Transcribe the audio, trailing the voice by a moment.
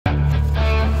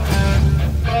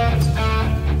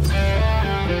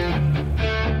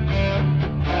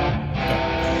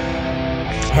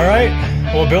All right.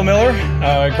 Well, Bill Miller,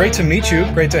 great to meet you.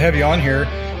 Great to have you on here.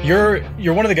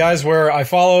 You're one of the guys where I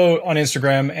follow on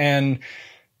Instagram, and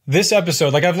this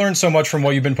episode, like, I've learned so much from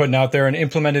what you've been putting out there and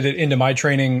implemented it into my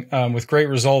training with great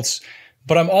results.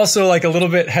 But I'm also like a little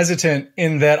bit hesitant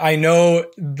in that I know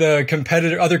my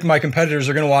competitors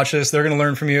are going to watch this. They're going to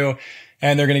learn from you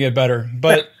and they're going to get better.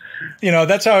 But you know,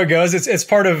 that's how it goes. It's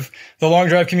part of the long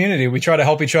drive community. We try to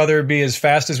help each other be as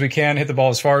fast as we can, hit the ball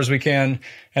as far as we can.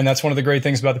 And that's one of the great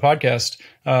things about the podcast.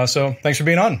 So thanks for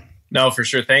being on. No, for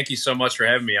sure. Thank you so much for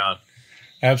having me on.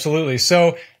 Absolutely.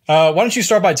 So why don't you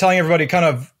start by telling everybody kind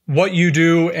of what you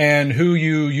do and who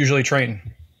you usually train?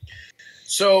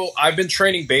 So I've been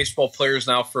training baseball players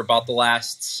now for about the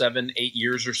last 7-8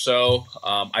 years or so.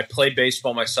 I played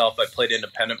baseball myself. I played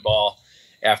independent ball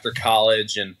after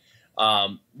college. And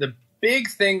the big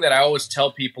thing that I always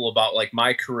tell people about like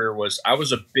my career was I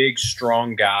was a big,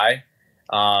 strong guy,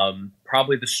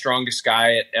 probably the strongest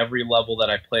guy at every level that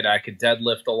I played. I could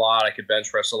deadlift a lot. I could bench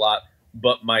press a lot,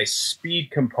 but my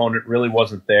speed component really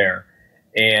wasn't there.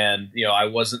 And, you know, I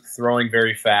wasn't throwing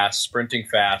very fast, sprinting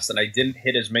fast, and I didn't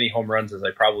hit as many home runs as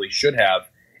I probably should have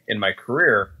in my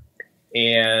career.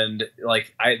 And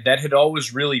like that had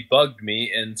always really bugged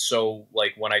me. And so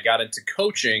like when I got into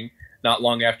coaching, not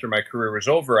long after my career was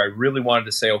over, I really wanted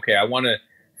to say, okay, I want to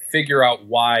figure out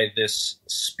why this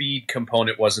speed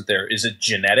component wasn't there. Is it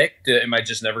genetic? Am I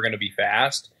just never going to be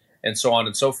fast? And so on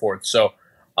and so forth. So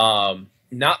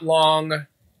not long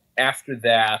after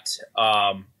that,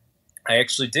 I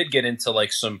actually did get into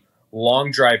like some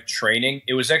long drive training.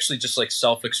 It was actually just like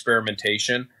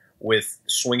self-experimentation with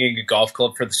swinging a golf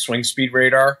club for the swing speed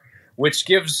radar, which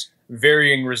gives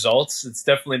varying results. It's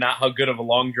definitely not how good of a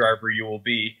long driver you will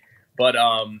be. But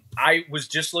I was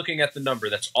just looking at the number.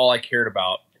 That's all I cared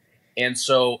about. And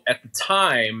so at the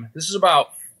time, this is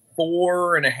about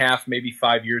 4.5, maybe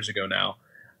 5 years ago now,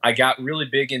 I got really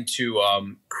big into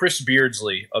Chris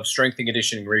Beardsley of Strength and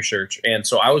Conditioning Research. And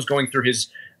so I was going through his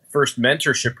first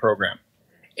mentorship program.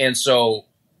 And so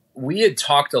we had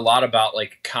talked a lot about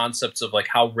like concepts of like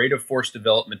how rate of force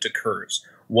development occurs.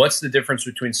 What's the difference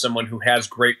between someone who has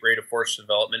great rate of force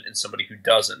development and somebody who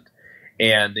doesn't?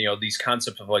 And, you know, these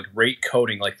concepts of like rate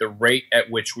coding, like the rate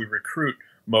at which we recruit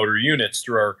motor units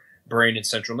through our brain and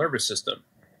central nervous system.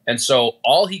 And so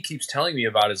all he keeps telling me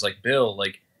about is like, Bill,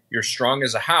 like you're strong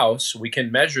as a house. We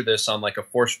can measure this on like a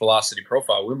force velocity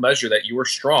profile. We'll measure that you are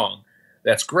strong.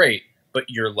 That's great, but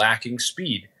you're lacking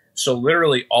speed. So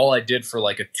literally all I did for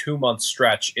like a 2-month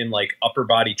stretch in like upper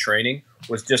body training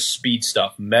was just speed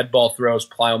stuff, med ball throws,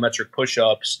 plyometric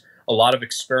push-ups, a lot of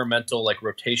experimental like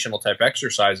rotational type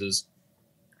exercises.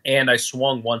 And I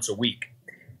swung once a week,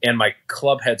 and my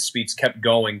club head speeds kept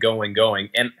going.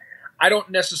 And I don't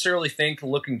necessarily think,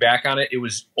 looking back on it, it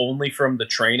was only from the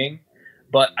training,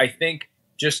 but I think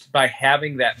just by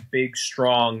having that big,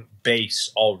 strong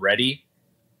base already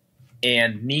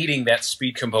and needing that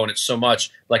speed component so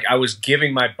much, like I was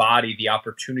giving my body the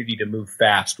opportunity to move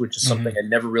fast, which is something I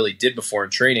never really did before in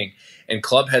training. And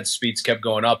club head speeds kept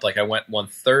going up. Like I went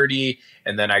 130,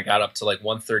 and then I got up to like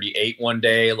 138 one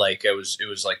day. Like it was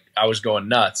like I was going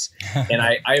nuts. And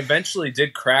I eventually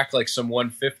did crack like some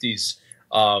 150s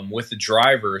with the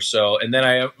driver. So, and then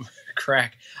I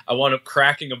wound up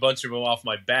cracking a bunch of them off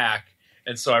my back.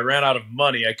 And so I ran out of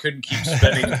money. I couldn't keep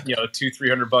spending,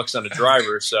 $200-300 on a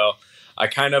driver. So I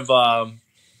kind of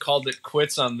called it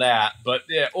quits on that. But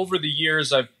yeah, over the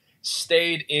years, I've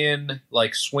stayed in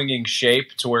like swinging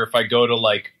shape to where if I go to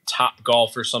like Top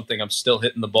Golf or something, I'm still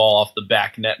hitting the ball off the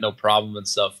back net, no problem and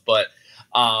stuff. But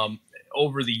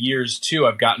over the years too,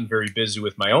 I've gotten very busy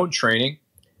with my own training.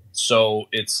 So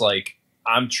it's like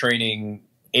I'm training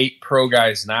 8 pro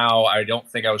guys now. I don't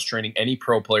think I was training any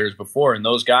pro players before. And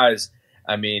those guys,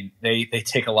 I mean, they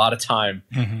take a lot of time.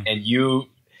 And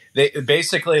they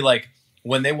basically like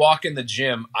when they walk in the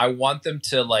gym, I want them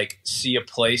to like see a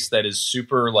place that is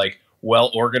super like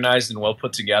well organized and well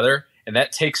put together. And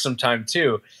that takes some time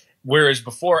too. Whereas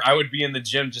before I would be in the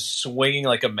gym just swinging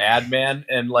like a madman,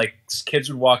 and like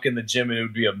kids would walk in the gym and it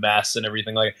would be a mess and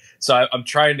everything like that. So I'm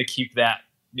trying to keep that,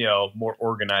 more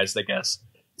organized, I guess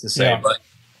to say. Yeah. But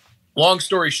long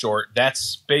story short,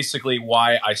 that's basically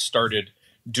why I started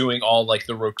doing all like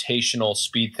the rotational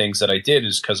speed things that I did,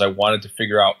 is because I wanted to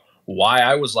figure out why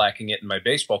I was lacking it in my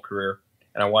baseball career.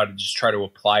 And I wanted to just try to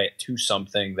apply it to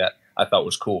something that I thought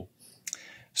was cool.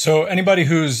 So anybody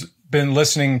who's been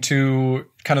listening to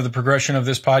kind of the progression of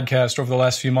this podcast over the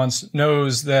last few months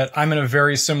knows that I'm in a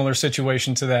very similar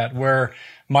situation to that, where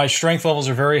my strength levels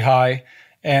are very high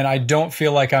and I don't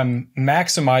feel like I'm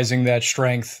maximizing that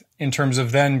strength in terms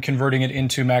of then converting it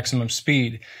into maximum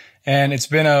speed. And it's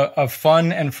been a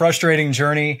fun and frustrating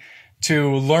journey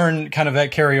to learn kind of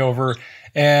that carryover.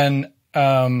 And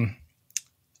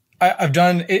I've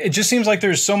done, it just seems like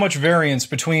there's so much variance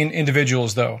between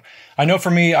individuals though. I know for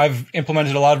me, I've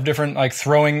implemented a lot of different like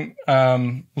throwing,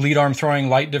 lead arm throwing,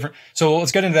 light different. So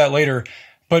let's get into that later.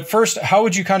 But first, how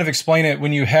would you kind of explain it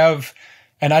when you have,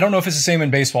 and I don't know if it's the same in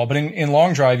baseball, but in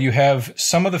long drive, you have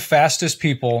some of the fastest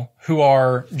people who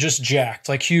are just jacked,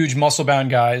 like huge muscle bound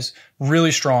guys,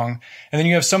 really strong. And then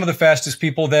you have some of the fastest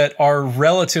people that are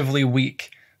relatively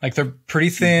weak. Like they're pretty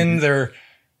thin. They're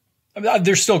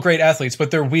still great athletes,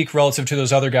 but they're weak relative to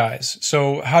those other guys.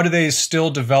 So how do they still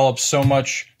develop so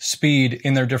much speed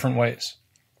in their different ways?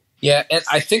 Yeah, and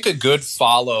I think a good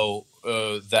follow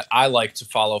that I like to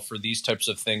follow for these types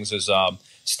of things is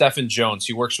Stephen Jones.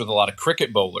 He works with a lot of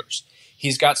cricket bowlers.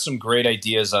 He's got some great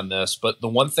ideas on this, but the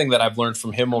one thing that I've learned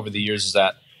from him over the years is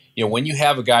that, when you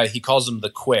have a guy, he calls them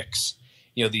the quicks,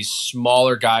 these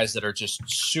smaller guys that are just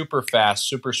super fast,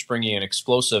 super springy and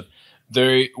explosive.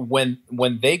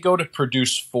 When they go to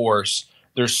produce force,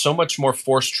 there's so much more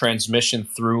force transmission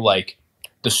through like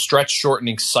the stretch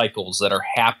shortening cycles that are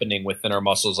happening within our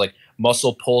muscles, like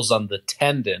muscle pulls on the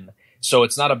tendon. So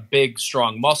it's not a big,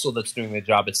 strong muscle that's doing the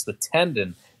job. It's the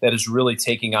tendon that is really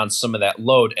taking on some of that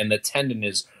load. And the tendon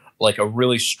is like a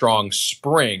really strong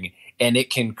spring, and it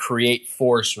can create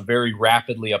force very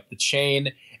rapidly up the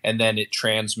chain. And then it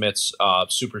transmits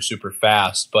super, super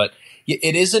fast. But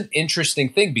it is an interesting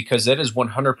thing because it is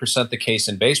 100% the case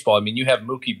in baseball. I mean, you have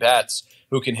Mookie Betts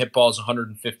who can hit balls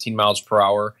 115 miles per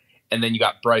hour. And then you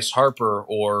got Bryce Harper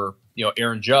or,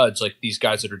 Aaron Judge, like these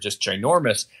guys that are just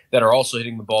ginormous that are also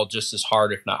hitting the ball just as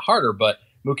hard, if not harder. But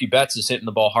Mookie Betts is hitting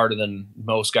the ball harder than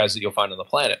most guys that you'll find on the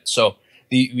planet. So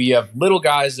we have little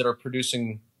guys that are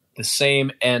producing the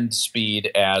same end speed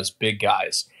as big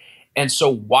guys. And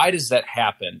so why does that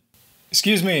happen?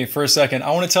 Excuse me for a second.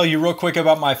 I want to tell you real quick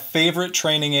about my favorite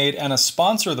training aid and a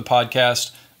sponsor of the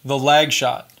podcast, the Lag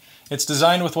Shot. It's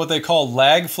designed with what they call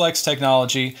lag flex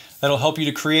technology that'll help you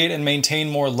to create and maintain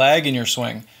more lag in your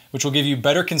swing, which will give you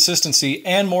better consistency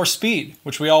and more speed,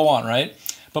 which we all want, right?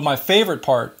 But my favorite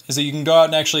part is that you can go out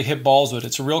and actually hit balls with it.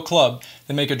 It's a real club.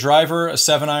 They make a driver, a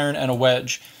 7-iron, and a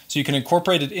wedge. So you can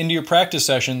incorporate it into your practice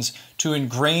sessions to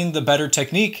ingrain the better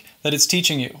technique that it's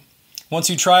teaching you. Once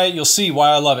you try it, you'll see why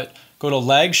I love it. Go to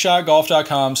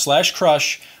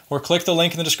lagshotgolf.com/crush or click the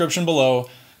link in the description below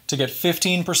to get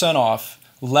 15% off.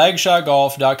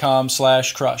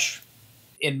 lagshotgolf.com/crush.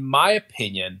 In my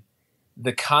opinion,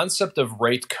 the concept of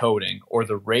rate coding, or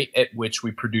the rate at which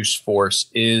we produce force,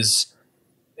 is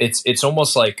it's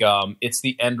almost like it's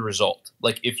the end result.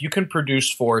 Like if you can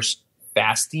produce force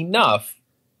fast enough,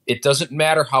 it doesn't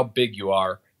matter how big you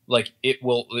are. Like it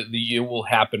will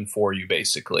happen for you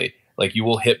basically. Like you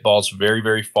will hit balls very,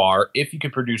 very far if you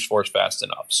can produce force fast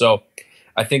enough. So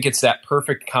I think it's that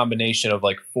perfect combination of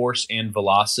like force and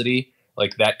velocity,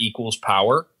 like that equals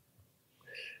power.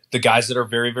 The guys that are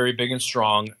very, very big and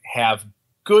strong have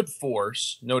good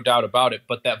force, no doubt about it,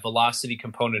 but that velocity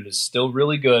component is still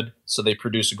really good, so they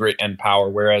produce a great end power,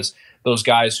 whereas those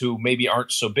guys who maybe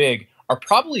aren't so big are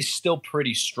probably still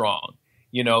pretty strong.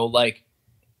 Like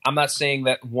I'm not saying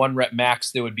that 1 rep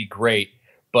max they would be great,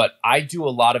 but I do a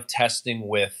lot of testing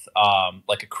with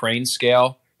like a crane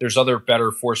scale. There's other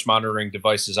better force monitoring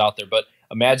devices out there, but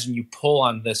imagine you pull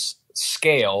on this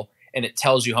scale and it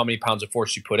tells you how many pounds of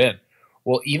force you put in.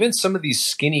 Well, even some of these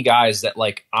skinny guys that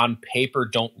like on paper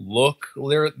don't look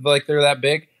like they're that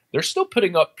big, they're still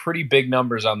putting up pretty big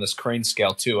numbers on this crane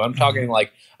scale too. I'm talking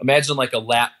like, imagine like a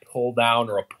lat pull down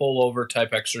or a pull over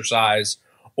type exercise,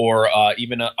 or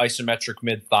even an isometric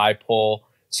mid thigh pull,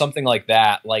 something like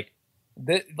that. Like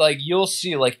you'll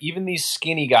see like even these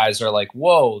skinny guys are like,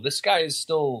 whoa, this guy is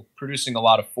still producing a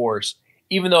lot of force.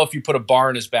 Even though if you put a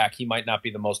bar in his back, he might not be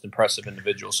the most impressive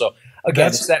individual. So again,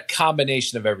 it's that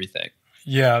combination of everything.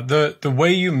 Yeah, the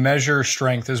way you measure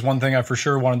strength is one thing I for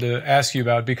sure wanted to ask you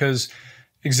about, because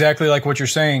exactly like what you're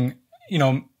saying,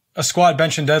 a squat,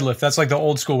 bench, and deadlift, that's like the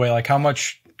old school way. Like how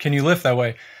much can you lift that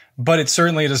way? But it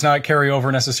certainly does not carry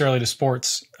over necessarily to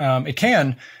sports. It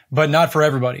can, but not for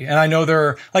everybody. And I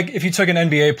know like if you took an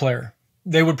NBA player,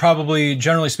 they would probably,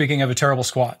 generally speaking, have a terrible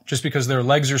squat just because their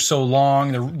legs are so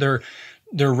long.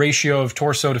 Their ratio of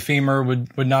torso to femur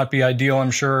would not be ideal,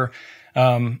 I'm sure.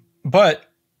 But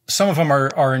some of them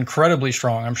are incredibly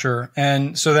strong, I'm sure.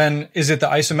 And so then is it the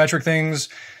isometric things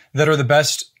that are the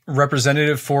best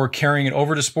representative for carrying it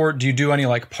over to sport? Do you do any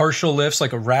like partial lifts,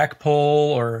 like a rack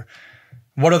pull, or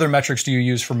what other metrics do you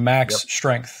use for max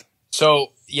strength?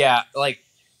 So yeah, like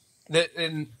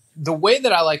the way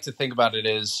that I like to think about it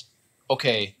is,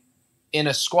 okay, in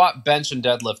a squat, bench, and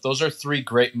deadlift, those are 3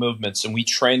 great movements, and we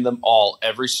train them all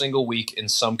every single week in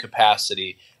some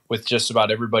capacity with just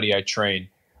about everybody I train.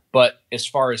 But as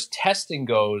far as testing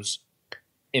goes,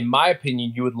 in my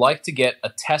opinion, you would like to get a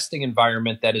testing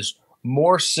environment that is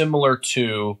more similar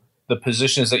to the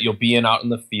positions that you'll be in out in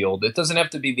the field. It doesn't have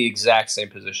to be the exact same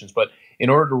positions, but in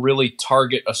order to really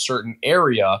target a certain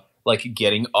area, like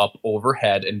getting up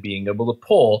overhead and being able to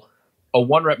pull, a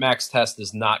 1 rep max test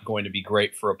is not going to be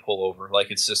great for a pullover.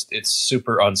 Like it's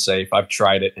super unsafe. I've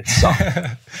tried it. It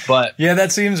sucks. But yeah,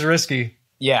 that seems risky.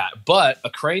 Yeah, but a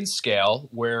crane scale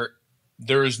where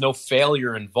there is no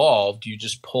failure involved, you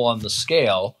just pull on the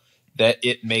scale, that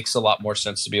it makes a lot more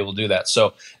sense to be able to do that.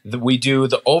 So we do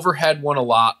the overhead one a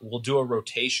lot. We'll do a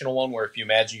rotational one where if you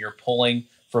imagine you're pulling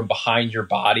from behind your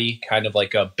body, kind of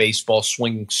like a baseball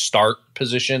swing start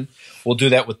position. We'll do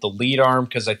that with the lead arm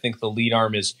because I think the lead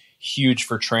arm is huge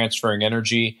for transferring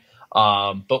energy.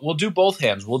 But we'll do both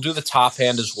hands. We'll do the top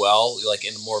hand as well, like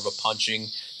in more of a punching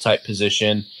type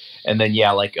position. And then,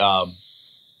 yeah, like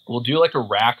we'll do like a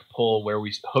rack pull where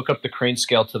we hook up the crane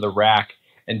scale to the rack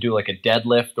and do like a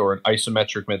deadlift or an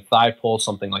isometric mid-thigh pull,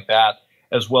 something like that,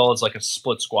 as well as like a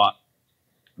split squat.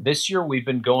 This year we've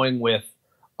been going with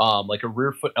like a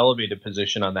rear foot elevated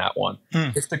position on that one,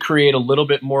 just to create a little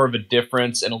bit more of a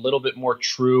difference and a little bit more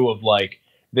true of like,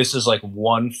 this is like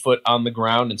 1 foot on the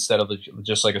ground instead of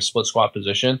just like a split squat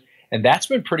position. And that's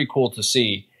been pretty cool to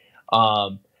see.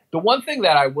 The one thing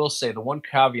that I will say, the one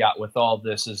caveat with all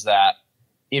this is that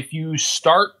if you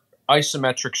start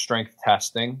isometric strength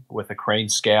testing with a crane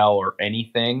scale or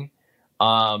anything,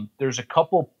 there's a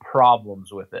couple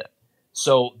problems with it.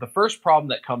 So the first problem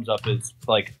that comes up is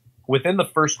like within the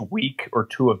first week or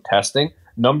 2 of testing,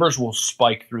 numbers will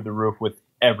spike through the roof with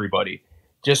everybody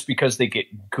just because they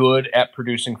get good at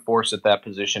producing force at that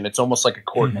position. It's almost like a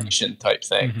coordination type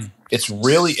thing. It's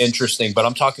really interesting, but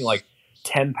I'm talking like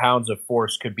 10 pounds of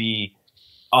force could be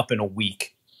up in a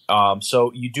week.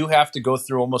 So you do have to go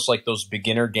through almost like those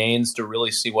beginner gains to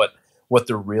really see what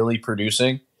they're really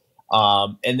producing.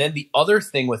 And then the other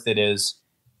thing with it is,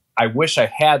 I wish I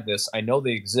had this. I know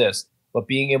they exist, but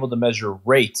being able to measure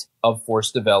rate of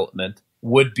force development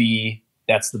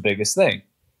that's the biggest thing.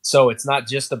 So it's not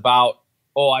just about,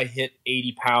 oh, I hit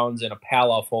 80 pounds in a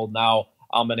pal-off hold. Now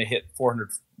I'm going to hit 400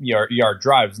 yard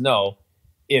drives. No,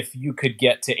 if you could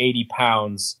get to 80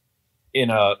 pounds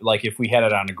like if we had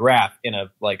it on a graph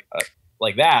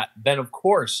like that, then of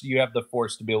course you have the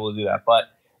force to be able to do that. But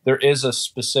there is a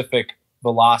specific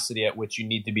velocity at which you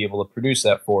need to be able to produce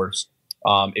that force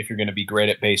if you're going to be great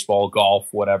at baseball, golf,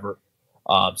 whatever.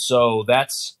 So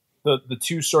that's the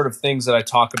 2 sort of things that I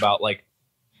talk about. Like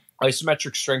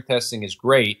isometric strength testing is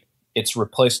great. It's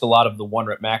replaced a lot of the 1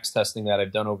 rep max testing that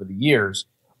I've done over the years,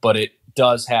 but it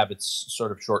does have its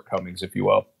sort of shortcomings, if you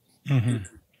will.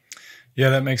 Yeah,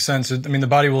 that makes sense. I mean, the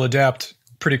body will adapt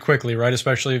pretty quickly, right?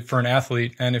 Especially for an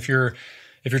athlete. And if you're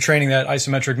training that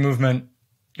isometric movement,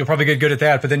 you'll probably get good at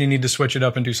that, but then you need to switch it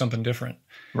up and do something different.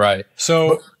 Right.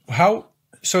 So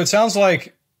it sounds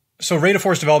like, rate of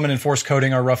force development and force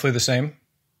coding are roughly the same.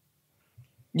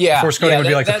 Yeah. Force coding would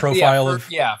be like the profile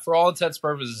for all intents and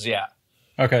purposes. Yeah.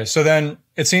 Okay. So then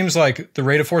it seems like the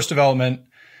rate of force development,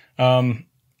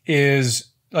 is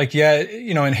like,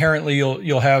 inherently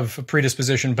you'll have a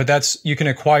predisposition, but you can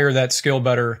acquire that skill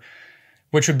better,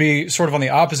 which would be sort of on the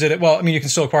opposite. Well, I mean, you can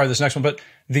still acquire this next one, but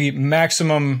the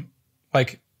maximum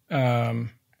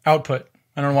output.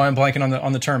 I don't know why I'm blanking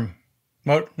on the term.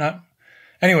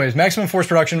 Anyways, maximum force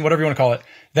production, whatever you want to call it.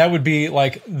 That would be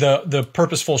like the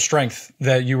purposeful strength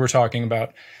that you were talking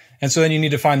about. And so then you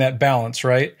need to find that balance,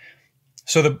 right?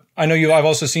 So I've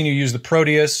also seen you use the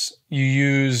Proteus. You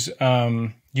use,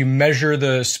 you measure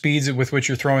the speeds with which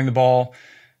you're throwing the ball.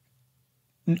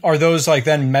 Are those like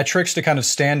then metrics to kind of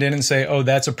stand in and say, oh,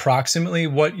 that's approximately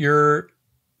what your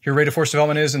rate of force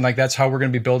development is, and like that's how we're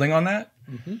going to be building on that?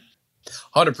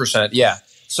 100%, yeah.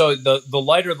 So the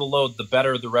lighter the load, the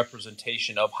better the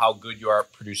representation of how good you are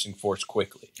at producing force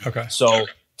quickly. Okay. So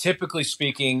typically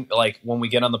speaking, like when we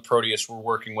get on the Proteus, we're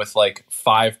working with like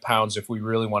 5 pounds if we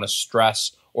really want to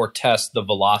stress or test the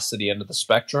velocity end of the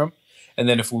spectrum. And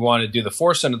then if we want to do the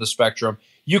force end of the spectrum,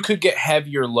 you could get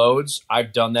heavier loads.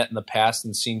 I've done that in the past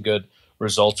and seen good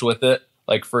results with it.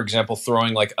 Like, for example,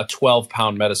 throwing like a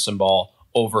 12-pound medicine ball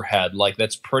overhead, like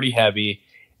that's pretty heavy.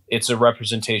 It's a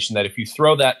representation that if you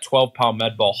throw that 12-pound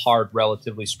med ball hard,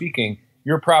 relatively speaking,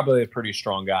 you're probably a pretty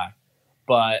strong guy.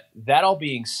 But that all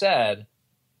being said,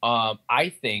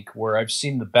 I think where I've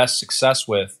seen the best success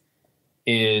with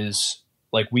is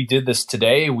like we did this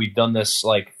today. We've done this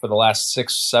like for the last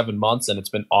 6-7 months, and it's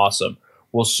been awesome.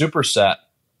 We'll superset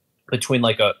between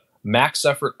like a max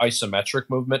effort isometric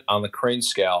movement on the crane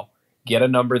scale, get a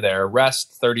number there,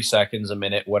 rest 30 seconds, a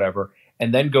minute, whatever,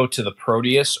 and then go to the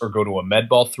Proteus or go to a med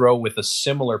ball throw with a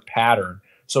similar pattern.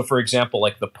 So for example,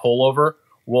 like the pullover,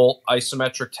 we'll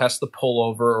isometric test the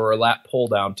pullover or a lat pull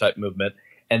down type movement,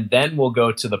 and then we'll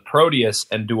go to the Proteus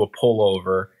and do a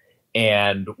pullover,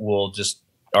 and we'll just,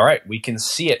 all right, we can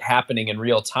see it happening in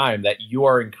real time that you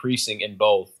are increasing in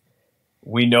both.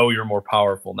 We know you're more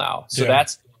powerful now. So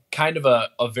that's kind of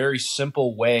a very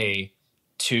simple way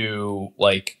to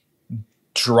like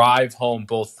drive home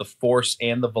both the force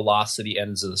and the velocity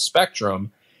ends of the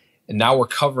spectrum. And now we're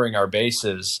covering our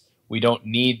bases. We don't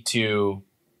need to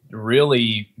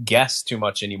really guess too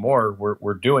much anymore.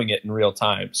 We're doing it in real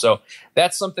time. So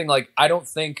that's something like, I don't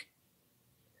think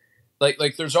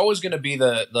like there's always going to be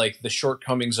the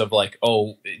shortcomings of like,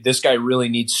 oh, this guy really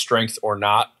needs strength or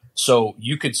not. So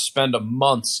you could spend a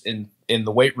months in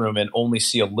the weight room and only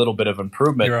see a little bit of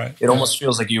improvement. Right. It almost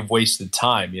feels like you've wasted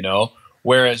time, you know?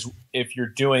 Whereas if you're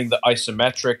doing the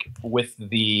isometric with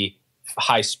the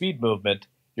high speed movement,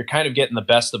 you're kind of getting the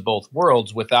best of both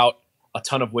worlds without a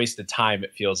ton of wasted time,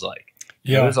 it feels like.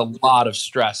 Yeah. There's a lot of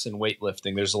stress in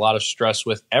weightlifting. There's a lot of stress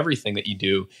with everything that you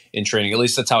do in training. At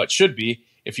least that's how it should be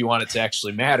if you want it to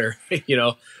actually matter, you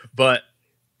know? But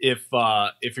if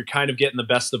you're kind of getting the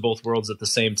best of both worlds at the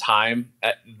same time,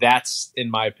 that's,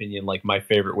 in my opinion, like my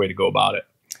favorite way to go about it.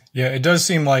 Yeah, it does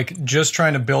seem like just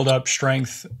trying to build up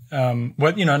strength, not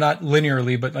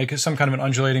linearly, but like some kind of an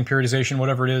undulating periodization,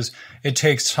 whatever it is, it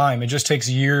takes time. It just takes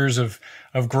years of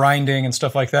grinding and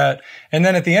stuff like that. And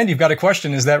then at the end, you've got to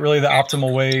question, is that really the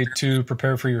optimal way to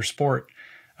prepare for your sport?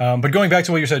 But going back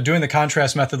to what you said, doing the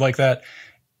contrast method like that,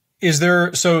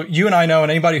 so you and I know,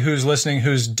 and anybody who's listening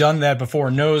who's done that before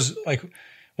knows, like,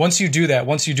 once you do that,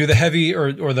 once you do the heavy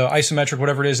or the isometric,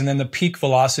 whatever it is, and then the peak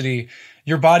velocity,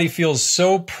 your body feels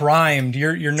so primed.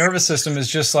 Your nervous system is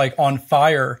just like on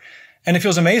fire, and it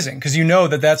feels amazing because you know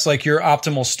that that's like your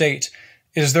optimal state.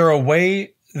 Is there a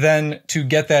way then to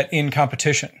get that in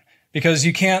competition? Because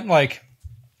you can't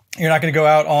you're not going to go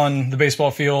out on the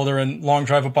baseball field or a long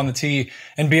drive up on the tee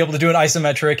and be able to do an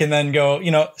isometric and then go,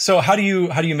 so how do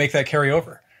you make that carry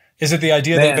over? Is it the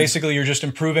idea that basically you're just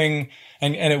improving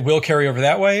and it will carry over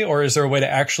that way? Or is there a way to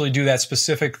actually do that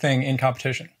specific thing in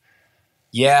competition?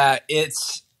 Yeah,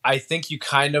 I think you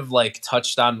kind of like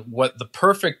touched on what the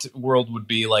perfect world would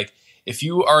be. Like if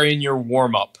you are in your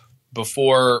warm up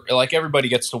before, like everybody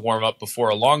gets to warm up before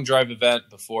a long drive event,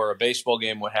 before a baseball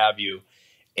game, what have you.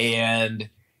 And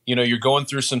you're going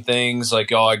through some things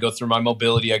like, oh, I go through my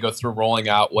mobility, I go through rolling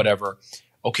out, whatever.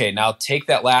 Okay, now take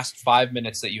that last 5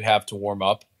 minutes that you have to warm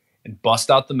up and bust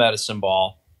out the medicine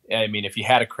ball. I mean, if you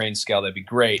had a crane scale, that'd be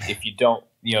great. If you don't,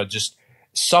 just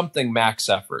something max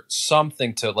effort,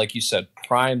 something to, like you said,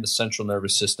 prime the central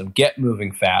nervous system, get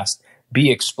moving fast,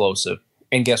 be explosive.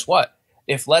 And guess what?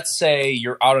 If let's say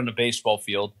you're out on a baseball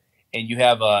field and you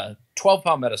have a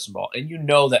 12-pound medicine ball and you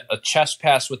know that a chest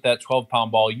pass with that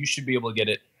 12-pound ball, you should be able to get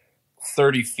it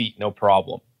 30 feet, no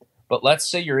problem. But let's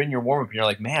say you're in your warm-up and you're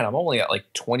like, man, I'm only at like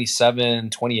 27,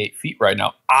 28 feet right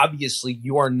now. Obviously,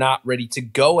 you are not ready to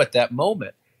go at that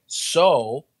moment.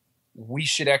 So we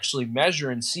should actually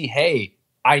measure and see, hey,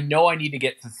 I know I need to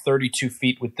get to 32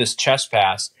 feet with this chest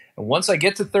pass. And once I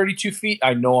get to 32 feet,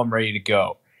 I know I'm ready to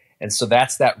go. And so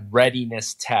that's that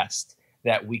readiness test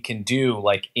that we can do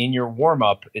like in your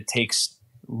warm-up. It takes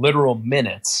literal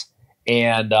minutes.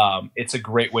 And it's a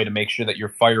great way to make sure that you're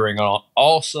firing on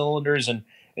all cylinders and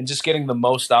just getting the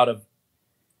most out of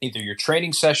either your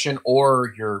training session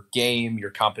or your game, your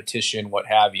competition, what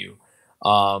have you.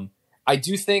 I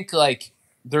do think like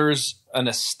there's an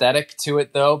aesthetic to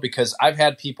it though, because I've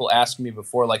had people ask me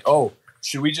before like, oh,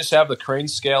 should we just have the crane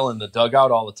scale in the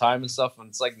dugout all the time and stuff? And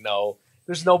it's like, no,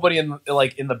 there's nobody in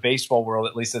the baseball world,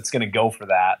 at least, that's going to go for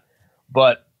that.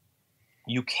 But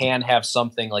you can have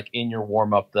something like in your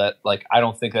warm up that like, I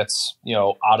don't think that's,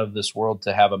 out of this world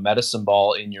to have a medicine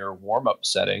ball in your warm up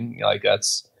setting. Like it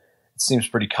seems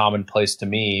pretty commonplace to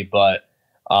me, but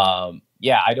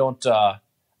yeah, I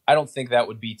don't think that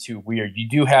would be too weird. You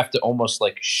do have to almost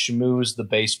like schmooze the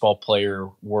baseball player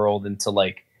world into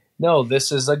like, no,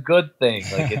 this is a good thing.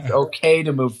 Like it's okay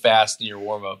to move fast in your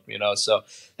warm up, so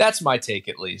that's my take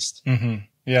at least. Mm-hmm.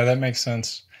 Yeah, that makes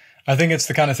sense. I think it's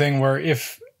the kind of thing where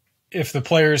if the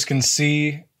players can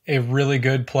see a really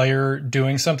good player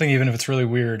doing something, even if it's really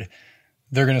weird,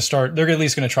 they're at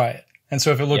least going to try it. And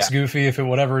so if it looks goofy, if it,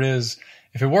 whatever it is,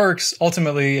 if it works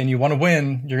ultimately and you want to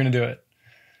win, you're going to do it.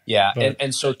 Yeah.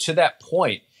 And so to that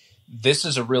point, this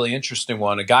is a really interesting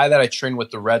one. A guy that I train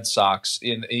with the Red Sox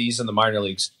he's in the minor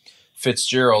leagues.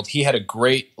 Fitzgerald, he had a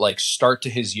great like start to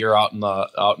his year out in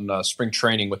the spring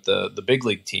training with the big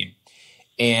league team,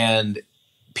 and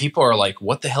people are like,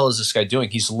 "What the hell is this guy doing?"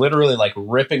 He's literally like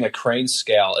ripping a crane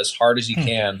scale as hard as he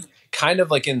can. Kind of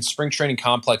like in spring training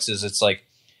complexes, it's like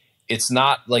it's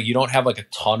not like you don't have like a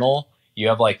tunnel. You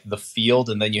have like the field,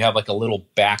 and then you have like a little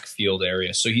backfield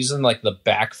area. So he's in like the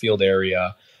backfield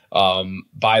area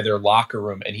by their locker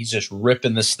room, and he's just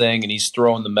ripping this thing, and he's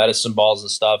throwing the medicine balls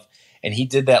and stuff. And he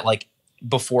did that like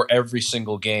before every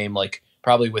single game, like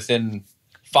probably within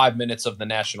 5 minutes of the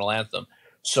national anthem.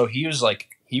 So he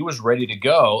was ready to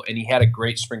go, and he had a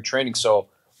great spring training. So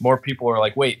more people are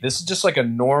like, wait, this is just like a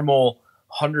normal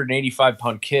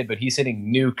 185-pound kid, but he's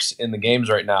hitting nukes in the games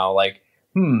right now. Like,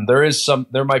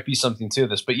 there might be something to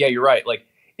this. But yeah, you're right. Like,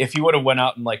 if he would have went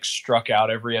out and like struck out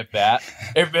every at bat,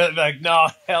 everybody would be like, no,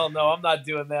 hell no, I'm not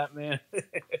doing that, man.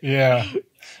 Yeah.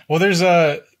 Well, there's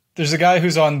a guy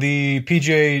who's on the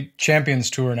PGA Champions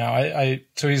Tour now.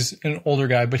 So he's an older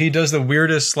guy, but he does the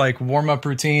weirdest like warm up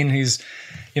routine. He's,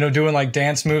 doing like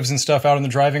dance moves and stuff out in the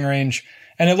driving range.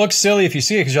 And it looks silly if you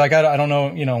see it because you're like, I don't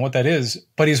know, what that is,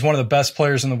 but he's one of the best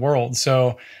players in the world.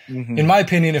 So in my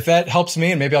opinion, if that helps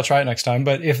me, and maybe I'll try it next time,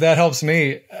 but if that helps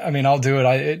me, I mean, I'll do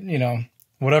it.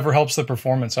 Whatever helps the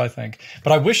performance, I think.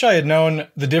 But I wish I had known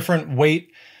the different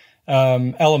weight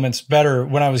elements better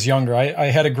when I was younger. I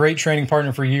had a great training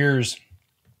partner for years,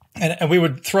 and we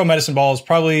would throw medicine balls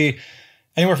probably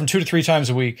anywhere from 2 to 3 times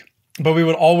a week. But we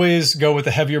would always go with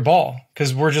a heavier ball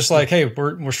because we're just like, hey,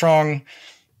 we're strong.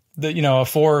 A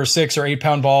 4 or 6 or 8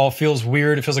 pound ball feels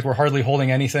weird. It feels like we're hardly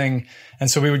holding anything. And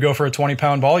so we would go for a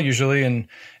 20-pound ball usually. And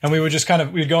we would just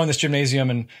we'd go in this gymnasium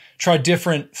and try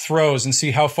different throws and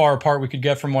see how far apart we could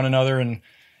get from one another. And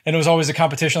it was always a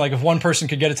competition. Like if one person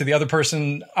could get it to the other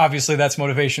person, obviously that's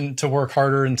motivation to work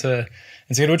harder and to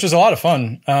get it, which is a lot of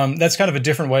fun. That's kind of a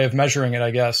different way of measuring it,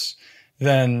 I guess,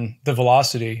 than the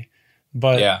velocity.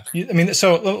 But yeah, I mean,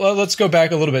 so let's go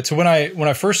back a little bit. So when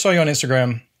I first saw you on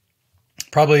Instagram,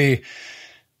 probably,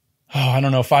 I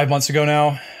don't know, 5 months ago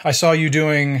now, I saw you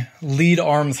doing lead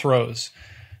arm throws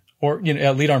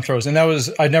lead arm throws. And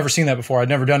I'd never seen that before. I'd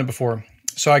never done it before.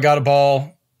 So I got a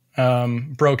ball,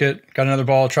 broke it, got another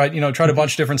ball, tried a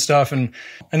bunch of different stuff. And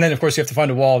then of course you have to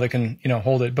find a wall that can,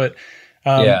 hold it. But,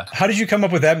 how did you come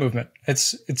up with that movement?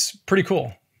 It's pretty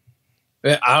cool.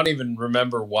 I don't even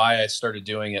remember why I started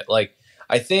doing it. Like,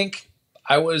 I think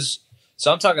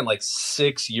so I'm talking like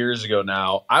 6 years ago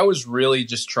now. I was really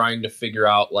just trying to figure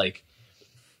out, like,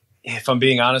 if I'm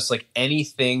being honest, like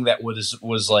anything that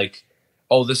was like,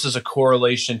 oh, this is a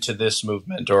correlation to this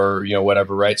movement or,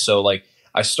 whatever, right? So like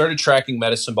I started tracking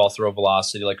medicine ball throw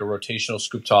velocity, like a rotational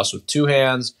scoop toss with 2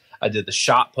 hands. I did the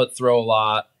shot put throw a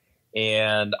lot.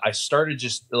 And I started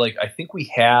just like, I think we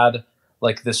had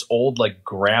like this old like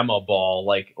grandma ball,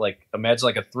 like imagine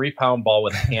like a 3-pound ball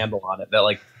with a handle on it that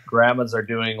like grandmas are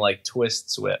doing like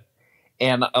twists with.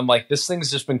 And I'm like, this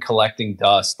thing's just been collecting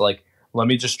dust. Like, let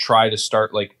me just try to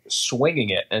start like swinging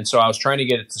it. And so I was trying to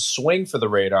get it to swing for the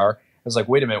radar. I was like,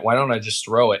 wait a minute, why don't I just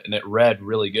throw it? And it read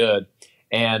really good.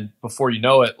 And before you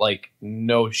know it, like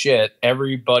no shit,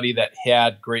 everybody that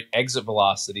had great exit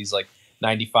velocities, like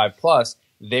 95 plus,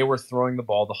 they were throwing the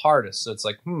ball the hardest. So it's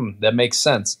like, that makes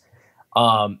sense.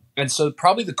 And so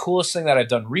probably the coolest thing that I've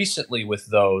done recently with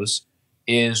those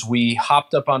is we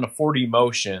hopped up on a 40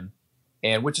 Motion,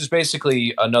 and which is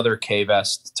basically another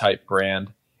K-Vest type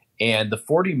brand. And the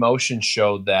 40 Motion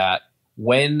showed that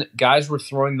when guys were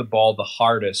throwing the ball the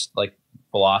hardest, like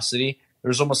velocity,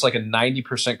 there's almost like a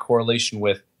 90% correlation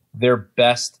with their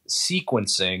best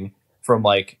sequencing from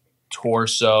like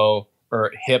torso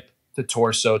or hip to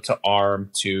torso to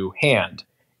arm to hand.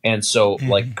 And so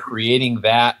like creating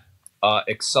that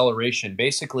acceleration,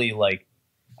 basically like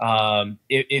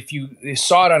if you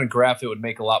saw it on a graph, it would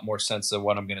make a lot more sense than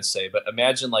what I'm going to say. But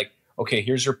imagine like, okay,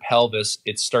 here's your pelvis.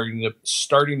 It's starting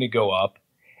to go up.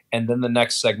 And then the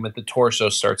next segment, the torso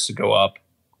starts to go up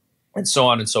and so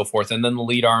on and so forth. And then the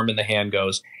lead arm and the hand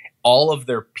goes. All of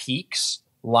their peaks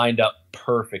lined up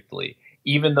perfectly,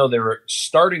 even though they were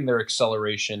starting their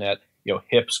acceleration at,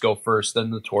 hips go first, then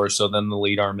the torso, then the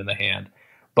lead arm and the hand.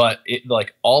 But it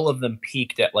like all of them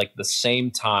peaked at like the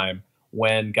same time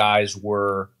when guys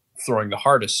were throwing the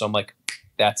hardest. So I'm like,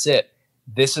 that's it.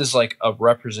 This is like a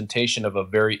representation of a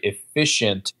very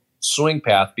efficient swing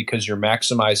path because you're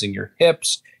maximizing your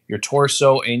hips, your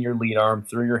torso, and your lead arm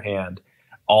through your hand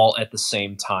all at the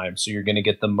same time. So you're going to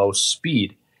get the most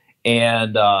speed.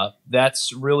 And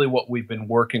that's really what we've been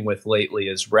working with lately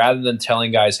is rather than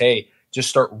telling guys, hey, just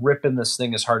start ripping this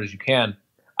thing as hard as you can,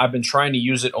 I've been trying to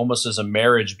use it almost as a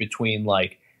marriage between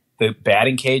like the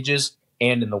batting cages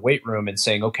and in the weight room and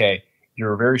saying, okay,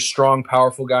 you're a very strong,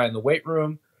 powerful guy in the weight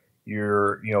room.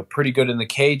 You're, pretty good in the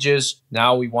cages.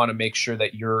 Now we want to make sure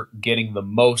that you're getting the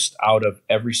most out of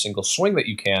every single swing that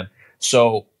you can.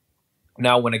 So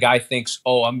now when a guy thinks,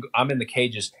 oh, I'm in the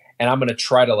cages and I'm going to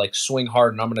try to like swing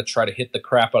hard and I'm going to try to hit the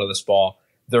crap out of this ball,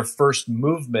 their first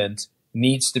movement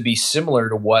needs to be similar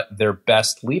to what their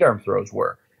best lead arm throws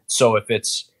were. So if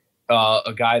it's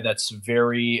a guy that's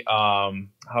very, how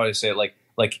do I say it,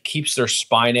 like keeps their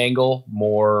spine angle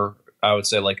more, I would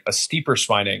say like a steeper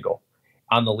spine angle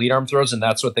on the lead arm throws, and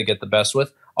that's what they get the best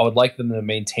with, I would like them to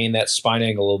maintain that spine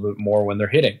angle a little bit more when they're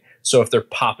hitting. So if they're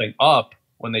popping up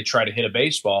when they try to hit a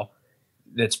baseball,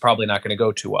 that's probably not going to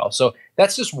go too well. So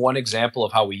that's just one example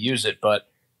of how we use it. But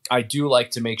I do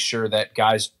like to make sure that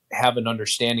guys have an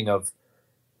understanding of,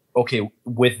 okay,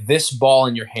 with this ball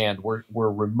in your hand, we're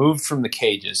removed from the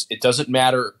cages. It doesn't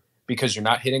matter because you're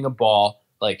not hitting a ball.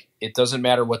 Like, it doesn't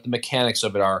matter what the mechanics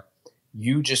of it are.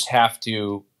 You just have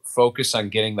to focus on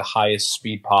getting the highest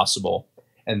speed possible,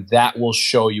 and that will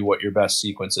show you what your best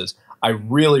sequence is. I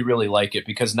really, really like it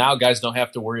because now guys don't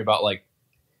have to worry about, like,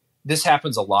 this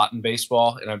happens a lot in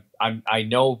baseball, and I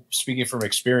know, speaking from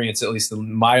experience, at least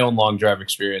in my own long drive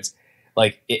experience,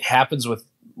 like, it happens with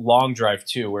long drive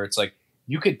too, where it's like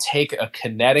you could take a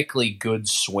kinetically good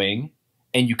swing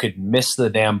and you could miss the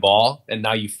damn ball, and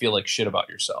now you feel like shit about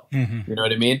yourself. Mm-hmm. You know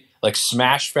what I mean? Like,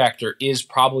 smash factor is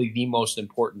probably the most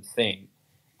important thing,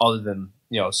 other than,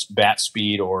 bat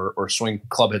speed or swing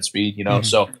club head speed, Mm-hmm.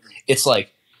 So it's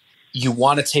like you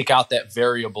want to take out that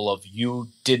variable of you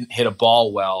didn't hit a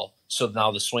ball well, so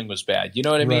now the swing was bad. You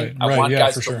know what I mean? I want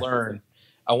guys to learn.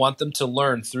 I want them to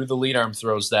learn through the lead arm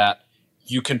throws that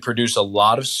you can produce a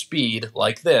lot of speed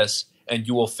like this, and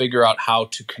you will figure out how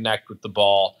to connect with the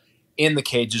ball in the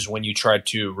cages when you try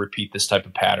to repeat this type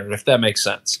of pattern, if that makes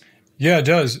sense. Yeah, it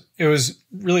does. It was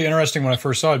really interesting when I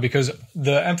first saw it because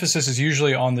the emphasis is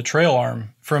usually on the trail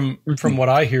arm from what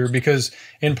I hear, because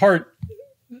in part,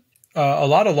 a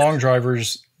lot of long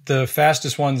drivers, the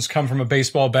fastest ones come from a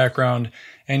baseball background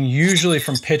and usually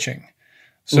from pitching.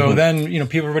 So then,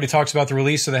 everybody talks about the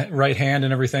release of the right hand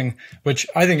and everything, which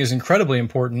I think is incredibly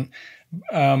important.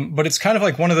 But it's kind of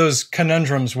like one of those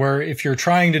conundrums where if you're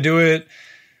trying to do it,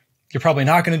 you're probably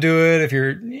not going to do it.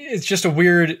 It's just a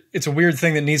weird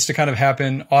thing that needs to kind of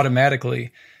happen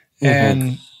automatically.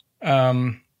 And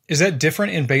is that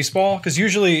different in baseball? Because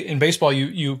usually in baseball,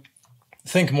 you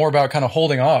think more about kind of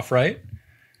holding off, right?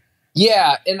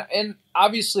 Yeah, and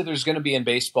obviously there's going to be in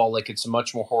baseball, like, it's a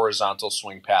much more horizontal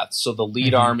swing path. So the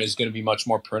lead arm is going to be much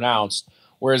more pronounced,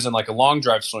 whereas in like a long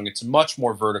drive swing, it's much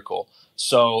more vertical.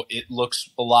 So it looks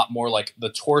a lot more like the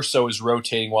torso is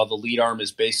rotating while the lead arm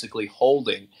is basically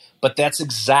holding. But that's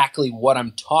exactly what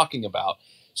I'm talking about.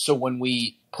 So when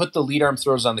we put the lead arm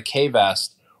throws on the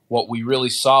K-Vest, what we really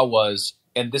saw was,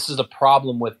 and this is a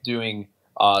problem with doing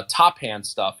top hand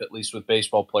stuff, at least with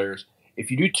baseball players, if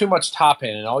you do too much top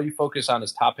hand and all you focus on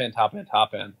is top hand, top hand,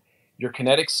 top hand, your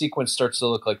kinetic sequence starts to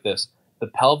look like this. The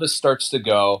pelvis starts to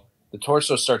go, the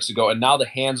torso starts to go, and now the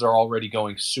hands are already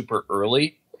going super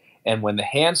early. And when the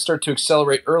hands start to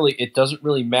accelerate early, it doesn't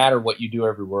really matter what you do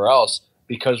everywhere else,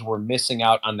 because we're missing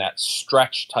out on that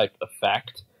stretch type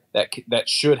effect that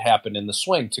should happen in the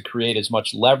swing to create as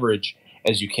much leverage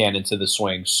as you can into the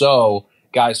swing. So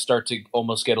guys start to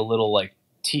almost get a little like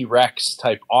T-Rex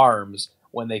type arms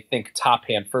when they think top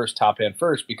hand first,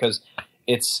 because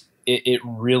it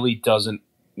really doesn't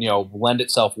lend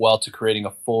itself well to creating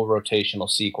a full rotational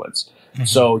sequence. Mm-hmm.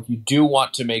 So you do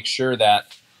want to make sure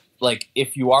that, like,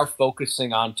 if you are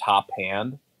focusing on top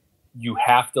hand, you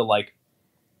have to like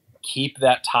keep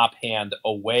that top hand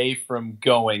away from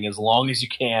going as long as you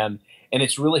can. And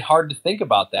it's really hard to think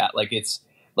about that. Like, it's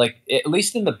like, at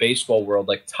least in the baseball world,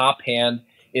 like, top hand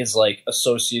is like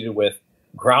associated with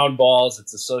ground balls.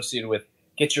 It's associated with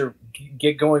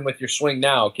get going with your swing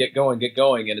now, get going.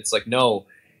 And it's like, no,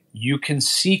 you can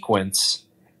sequence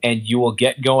and you will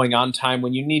get going on time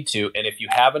when you need to. And if you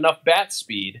have enough bat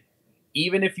speed,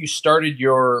 even if you started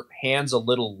your hands a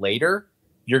little later,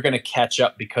 you're going to catch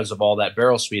up because of all that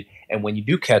barrel speed. And when you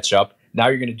do catch up, now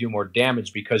you're going to do more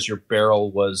damage because your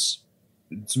barrel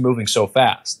it's moving so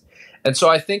fast. And so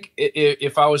I think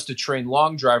if I was to train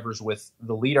long drivers with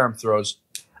the lead arm throws,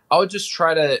 I would just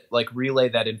try to like relay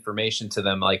that information to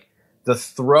them. Like, the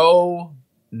throw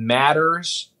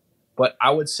matters, but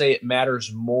I would say it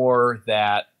matters more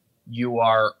that you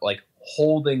are like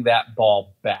holding that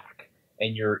ball back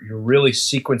and you're really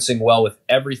sequencing well with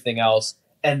everything else.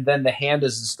 And then the hand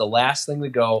is just the last thing to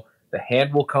go. The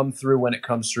hand will come through when it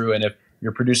comes through. And if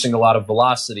you're producing a lot of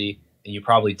velocity, then you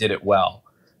probably did it well.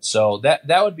 So that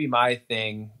would be my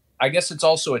thing. I guess it's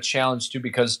also a challenge too,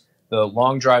 because the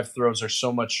long drive throws are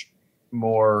so much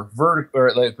more vertical,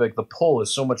 or like the pull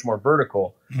is so much more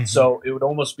vertical. Mm-hmm. So it would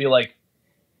almost be like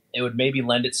it would maybe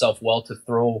lend itself well to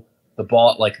throw the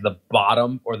ball at like the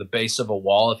bottom or the base of a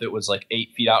wall if it was like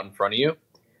 8 feet out in front of you.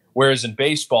 Whereas in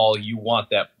baseball, you want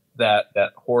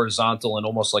that horizontal and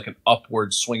almost like an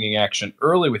upward swinging action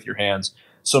early with your hands.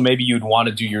 So maybe you'd want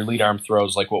to do your lead arm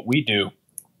throws like what we do.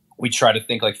 We try to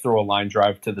think like throw a line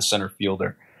drive to the center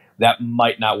fielder. That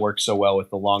might not work so well with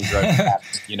the long drive.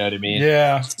 You know what I mean?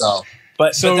 Yeah. So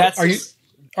that's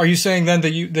are you saying then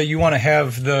that you want to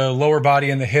have the lower body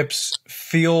and the hips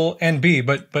feel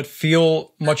but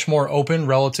feel much more open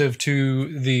relative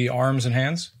to the arms and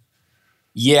hands?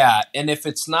 Yeah, and if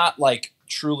it's not like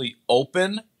truly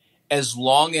open, as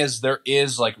long as there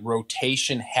is like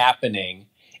rotation happening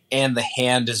and the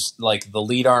hand is like the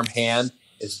lead arm hand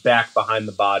is back behind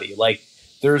the body. Like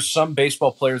there's some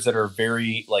baseball players that are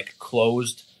very like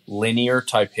closed linear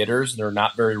type hitters. They're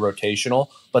not very rotational,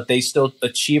 but they still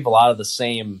achieve a lot of the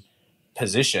same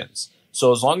positions.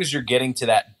 So as long as you're getting to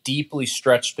that deeply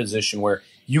stretched position where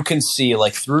you can see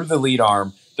like through the lead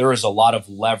arm, there is a lot of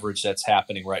leverage that's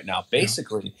happening right now.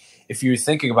 Basically, if you're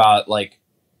thinking about it, like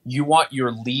you want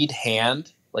your lead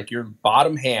hand, like your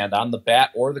bottom hand on the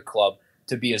bat or the club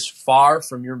to be as far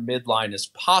from your midline as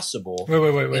possible.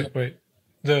 Wait.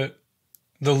 The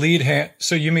lead hand.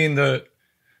 So you mean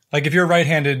like if you're a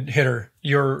right-handed hitter,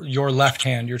 your left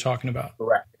hand you're talking about.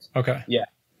 Correct. Okay. Yeah.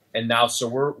 And now, so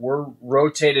we're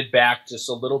rotated back just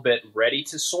a little bit, ready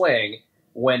to swing.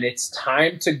 When it's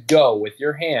time to go with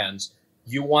your hands,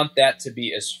 you want that to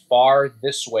be as far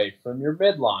this way from your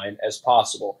midline as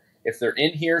possible. If they're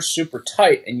in here super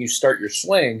tight and you start your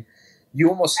swing, you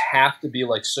almost have to be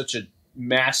like such a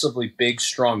massively big,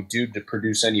 strong dude to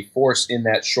produce any force in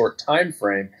that short time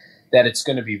frame that it's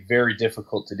going to be very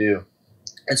difficult to do.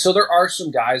 And so there are some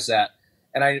guys that,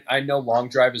 and I know long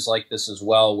drive is like this as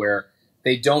well, where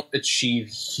they don't achieve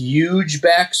huge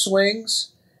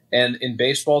backswings. And in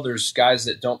baseball, there's guys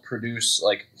that don't produce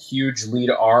like huge lead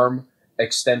arm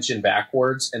extension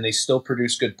backwards, and they still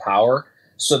produce good power.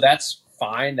 So that's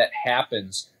fine. That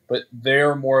happens. But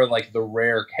they're more like the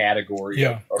rare category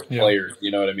of players.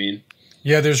 You know what I mean?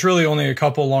 Yeah, there's really only a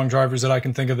couple long drivers that I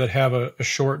can think of that have a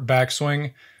short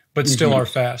backswing, but still are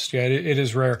fast. Yeah, it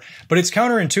is rare. But it's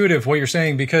counterintuitive what you're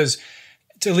saying, because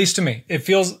at least to me, it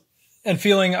feels, and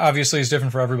feeling obviously is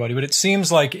different for everybody, but it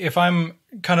seems like if I'm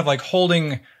kind of like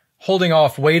holding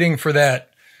off, waiting for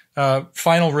that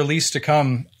final release to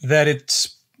come, that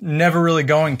it's never really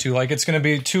going to. Like it's going to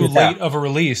be too late of a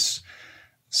release.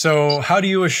 So how do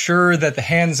you assure that the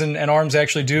hands and arms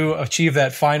actually do achieve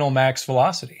that final max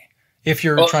velocity if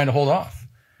you're trying to hold off?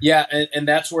 Yeah, and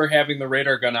that's where having the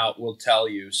radar gun out will tell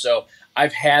you. So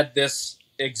I've had this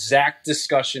exact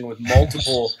discussion with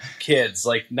multiple kids,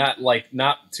 not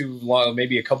too long,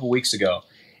 maybe a couple weeks ago.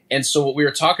 And so what we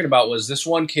were talking about was this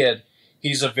one kid,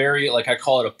 he's a very, like I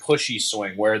call it a pushy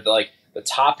swing, where the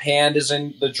top hand is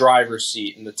in the driver's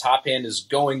seat and the top hand is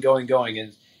going.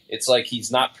 And it's like he's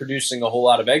not producing a whole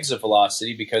lot of exit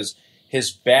velocity because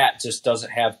his bat just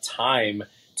doesn't have time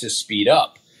to speed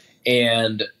up.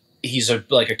 And he's a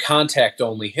contact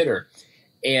only hitter.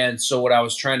 And so what I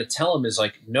was trying to tell him is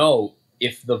like, no,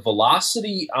 if the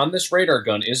velocity on this radar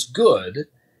gun is good,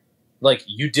 like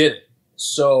you did it.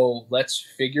 So let's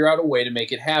figure out a way to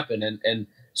make it happen. And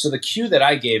so the cue that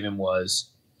I gave him was,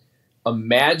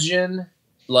 imagine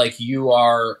like you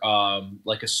are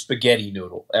like a spaghetti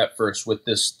noodle at first with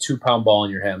this 2-pound ball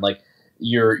in your hand. Like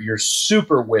you're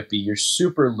super whippy, you're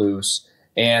super loose.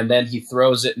 And then he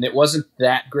throws it, and it wasn't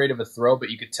that great of a throw, but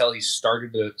you could tell he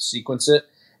started to sequence it.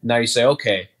 Now you say,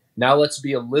 okay, now let's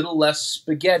be a little less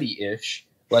spaghetti-ish.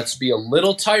 Let's be a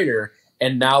little tighter,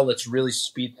 and now let's really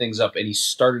speed things up. And he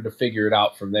started to figure it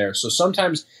out from there. So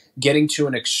sometimes getting to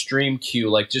an extreme cue,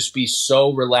 like just be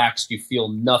so relaxed you feel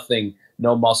nothing,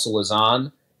 no muscle is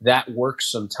on, that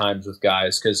works sometimes with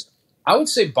guys. Because I would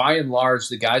say by and large,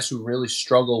 the guys who really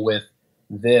struggle with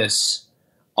this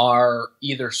are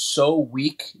either so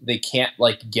weak they can't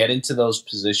like get into those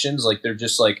positions. Like they're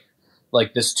just like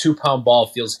this 2-pound ball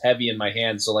feels heavy in my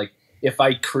hand. So like if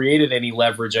I created any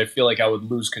leverage, I feel like I would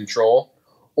lose control.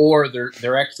 Or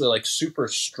they're actually like super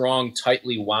strong,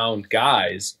 tightly wound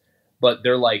guys, but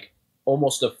they're like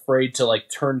almost afraid to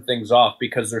like turn things off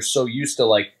because they're so used to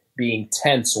like being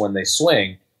tense when they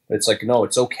swing. But it's like, no,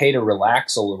 it's okay to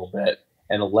relax a little bit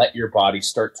and let your body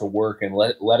start to work and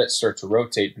let it start to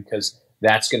rotate, because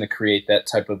that's going to create that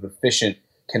type of efficient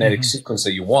kinetic sequence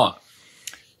that you want.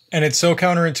 And it's so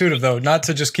counterintuitive, though, not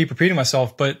to just keep repeating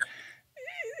myself, but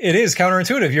It is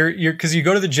counterintuitive. Because you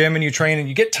go to the gym and you train and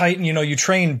you get tight and, you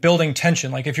train building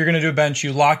tension. Like if you're going to do a bench,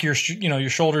 you lock your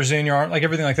shoulders in, your arm, like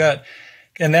everything like that.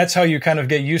 And that's how you kind of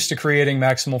get used to creating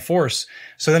maximal force.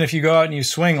 So then if you go out and you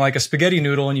swing like a spaghetti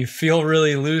noodle and you feel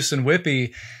really loose and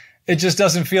whippy, it just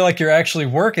doesn't feel like you're actually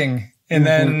working. And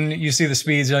then you see the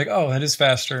speeds, you're like, oh, that is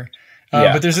faster.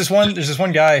 But there's this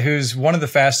one guy who's one of the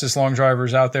fastest long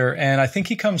drivers out there. And I think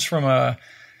he comes from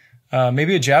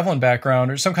maybe a javelin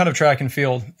background or some kind of track and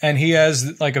field. And he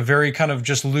has like a very kind of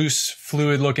just loose,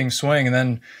 fluid looking swing and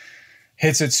then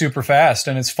hits it super fast.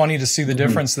 And it's funny to see the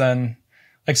difference then.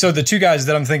 Like, so the two guys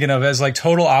that I'm thinking of as like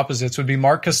total opposites would be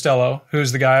Mark Costello,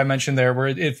 who's the guy I mentioned there, where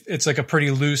it's like a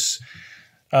pretty loose,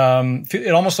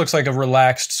 it almost looks like a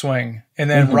relaxed swing.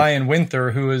 And then Ryan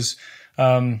Winther, who is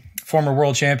former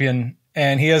world champion,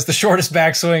 and he has the shortest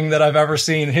backswing that I've ever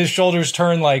seen. His shoulders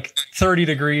turn like 30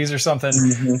 degrees or something,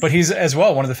 but he's as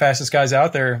well one of the fastest guys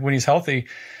out there when he's healthy.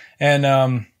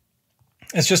 And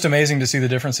it's just amazing to see the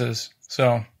differences.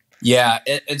 So yeah,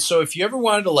 and so if you ever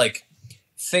wanted to like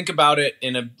think about it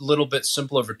in a little bit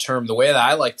simpler of a term, the way that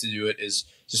I like to do it is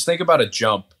just think about a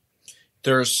jump.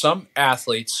 There are some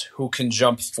athletes who can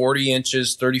jump 40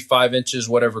 inches, 35 inches,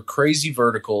 whatever, crazy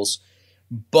verticals,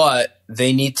 but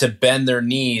they need to bend their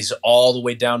knees all the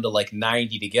way down to like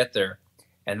 90 to get there.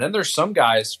 And then there's some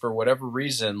guys, for whatever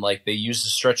reason, like they use the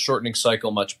stretch shortening cycle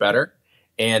much better,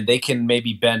 and they can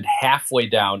maybe bend halfway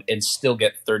down and still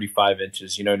get 35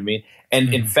 inches. You know what I mean?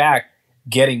 And in fact,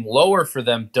 getting lower for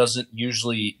them doesn't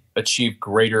usually achieve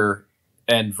greater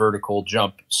end vertical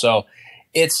jump. So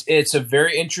it's a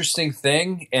very interesting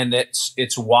thing, and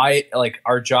it's why like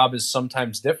our job is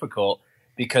sometimes difficult,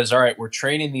 because all right, we're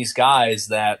training these guys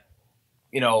that,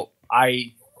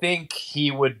 I think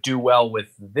he would do well with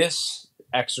this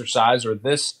exercise or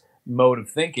this mode of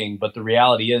thinking, but the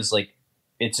reality is like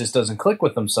it just doesn't click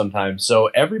with them sometimes. So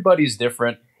everybody's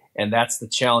different. And that's the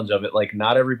challenge of it. Like,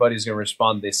 not everybody's going to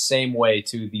respond the same way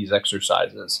to these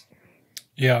exercises.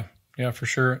 Yeah, for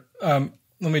sure. Let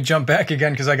me jump back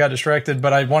again because I got distracted.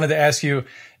 But I wanted to ask you,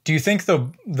 do you think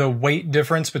the weight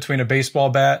difference between a baseball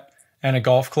bat and a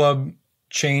golf club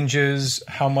changes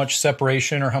how much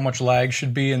separation or how much lag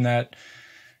should be in the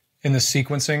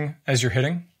sequencing as you're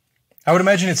hitting? I would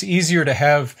imagine it's easier to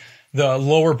have the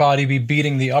lower body be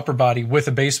beating the upper body with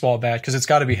a baseball bat because it's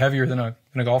got to be heavier than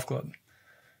a golf club.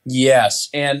 Yes,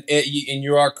 and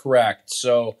you are correct.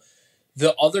 So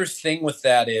the other thing with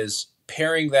that is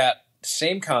pairing that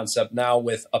same concept now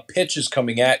with a pitch is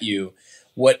coming at you.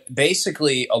 What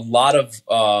basically a lot of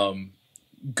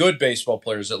good baseball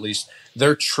players, at least,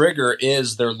 their trigger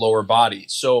is their lower body.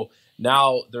 So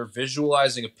now they're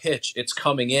visualizing a pitch, it's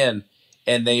coming in,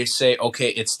 and they say, okay,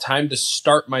 it's time to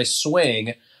start my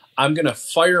swing. I'm going to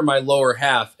fire my lower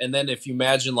half. And then if you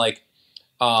imagine like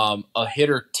a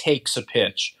hitter takes a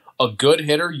pitch. A good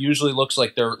hitter usually looks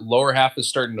like their lower half is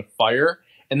starting to fire,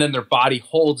 and then their body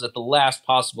holds at the last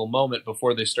possible moment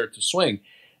before they start to swing.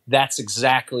 That's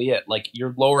exactly it. Like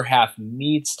your lower half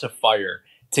needs to fire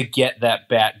to get that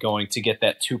bat going, to get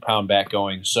that 2-pound bat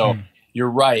going. So you're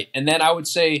right. And then I would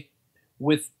say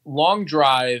with long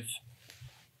drive,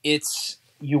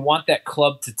 you want that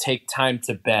club to take time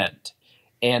to bend.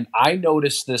 And I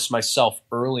noticed this myself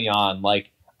early on. Like,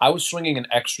 I was swinging an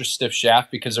extra stiff shaft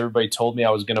because everybody told me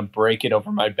I was going to break it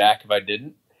over my back if I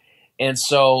didn't. And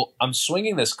so I'm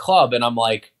swinging this club, and I'm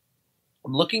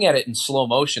looking at it in slow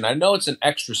motion. I know it's an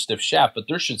extra stiff shaft, but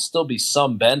there should still be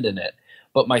some bend in it.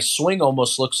 But my swing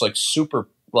almost looks like super,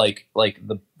 like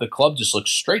the club just looks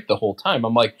straight the whole time.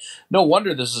 I'm like, no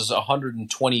wonder this is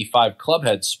 125 club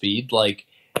head speed. Like,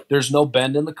 there's no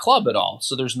bend in the club at all.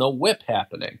 So there's no whip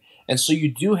happening. And so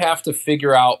you do have to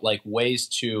figure out like ways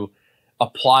to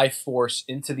apply force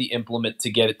into the implement to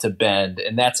get it to bend.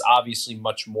 And that's obviously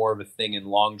much more of a thing in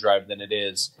long drive than it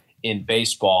is in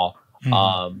baseball.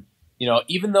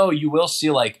 Even though you will see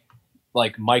like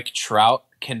Mike Trout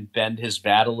can bend his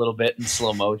bat a little bit in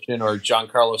slow motion, or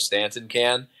Giancarlo Stanton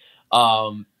can.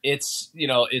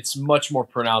 It's much more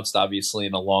pronounced, obviously,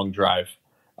 in a long drive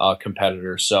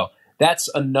competitor. So that's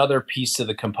another piece of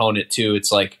the component too.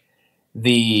 It's like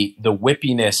the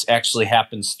whippiness actually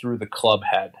happens through the club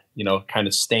head, kind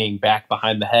of staying back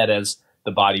behind the head as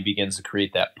the body begins to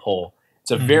create that pull.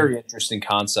 It's a very interesting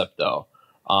concept though.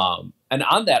 And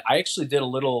on that, I actually did a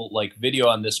little like video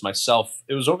on this myself.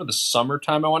 It was over the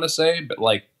summertime, I want to say, but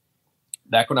like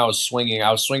back when I was swinging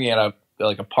at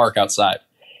a park outside,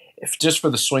 just for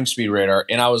the swing speed radar.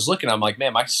 And I was looking, I'm like,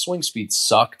 man, my swing speeds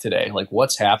suck today. Like,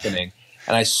 what's happening?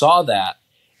 And I saw that.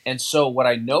 And so what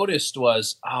I noticed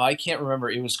was, I can't remember.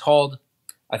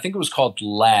 I think it was called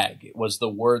lag. It was the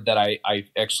word that I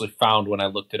actually found when I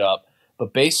looked it up.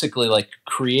 but basically like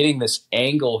creating this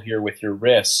angle here with your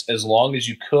wrists as long as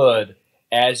you could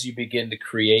as you begin to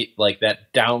create like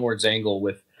that downwards angle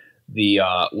with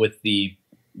the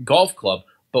golf club.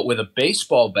 But with a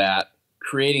baseball bat,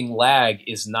 creating lag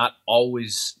is not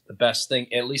always the best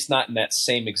thing, at least not in that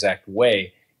same exact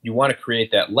way. You want to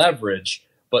create that leverage,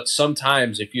 but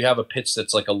sometimes if you have a pitch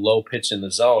that's like a low pitch in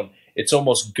the zone, it's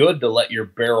almost good to let your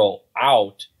barrel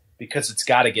out because it's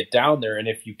got to get down there. And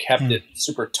if you kept it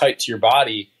super tight to your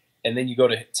body and then you go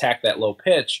to attack that low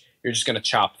pitch, you're just going to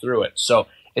chop through it. So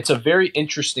it's a very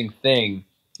interesting thing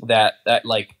that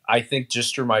like, I think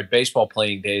just through my baseball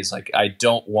playing days, like I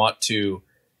don't want to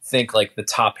think like the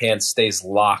top hand stays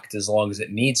locked as long as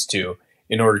it needs to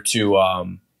in order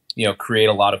to, create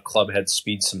a lot of club head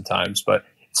speed sometimes. But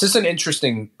it's just an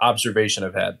interesting observation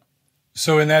I've had.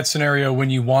 So in that scenario, when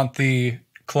you want the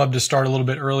club to start a little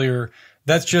bit earlier,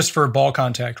 that's just for ball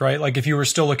contact, right? Like if you were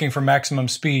still looking for maximum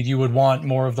speed, you would want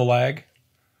more of the lag?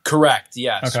 Correct,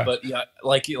 yes. Okay. But yeah,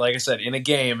 like I said, in a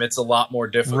game, it's a lot more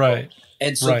difficult. Right.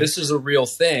 And so this is a real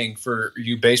thing for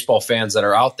you baseball fans that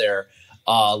are out there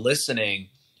listening.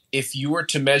 If you were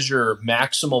to measure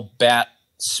maximal bat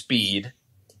speed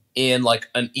in like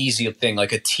an easy thing,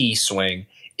 like a T swing,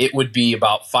 it would be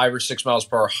about 5 or 6 miles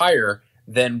per hour higher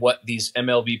than what these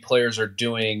MLB players are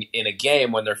doing in a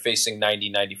game when they're facing 90,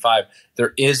 95.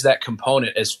 There is that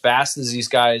component. As fast as these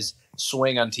guys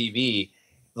swing on TV,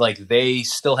 like they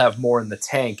still have more in the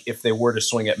tank if they were to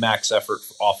swing at max effort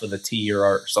off of the tee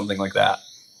or something like that.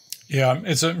 Yeah,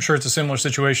 I'm sure it's a similar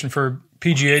situation for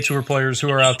PGA Tour players who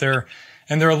are out there,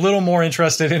 and they're a little more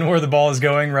interested in where the ball is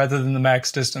going rather than the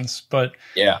max distance. But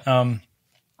yeah,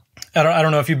 I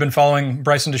don't know if you've been following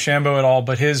Bryson DeChambeau at all,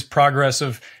 but his progress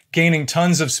of gaining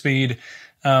tons of speed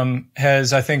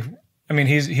has,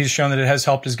 he's shown that it has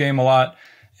helped his game a lot,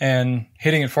 and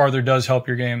hitting it farther does help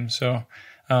your game. So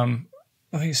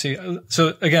let me see.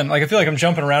 So again, like I feel like I'm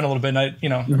jumping around a little bit,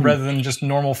 and rather than just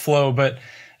normal flow. But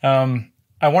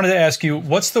I wanted to ask you,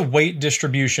 what's the weight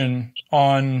distribution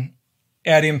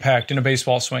at impact in a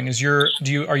baseball swing?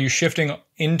 Are you shifting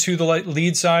into the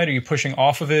lead side? Are you pushing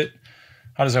off of it?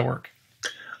 How does that work?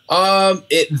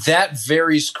 That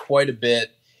varies quite a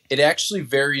bit. It actually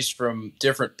varies from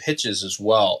different pitches as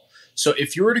well. So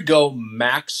if you were to go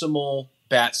maximal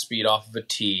bat speed off of a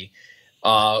tee,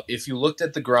 if you looked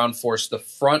at the ground force, the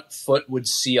front foot would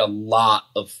see a lot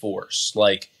of force.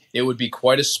 Like it would be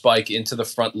quite a spike into the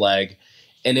front leg.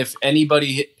 And if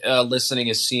anybody listening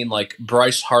has seen like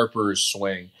Bryce Harper's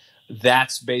swing,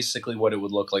 that's basically what it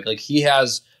would look like. Like he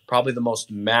has probably the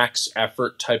most max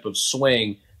effort type of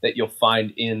swing that you'll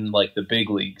find in like the big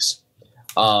leagues.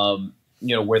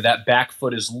 Where that back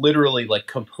foot is literally like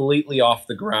completely off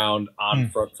the ground on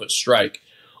front foot strike.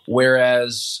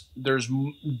 Whereas there's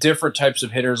different types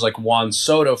of hitters like Juan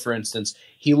Soto, for instance,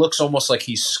 he looks almost like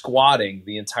he's squatting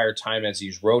the entire time as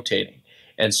he's rotating.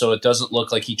 And so it doesn't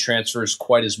look like he transfers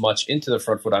quite as much into the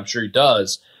front foot. I'm sure he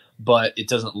does, but it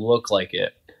doesn't look like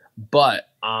it. But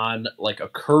on like a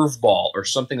curveball or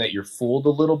something that you're fooled a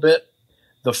little bit,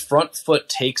 the front foot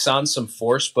takes on some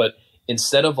force, but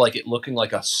instead of like it looking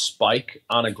like a spike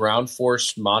on a ground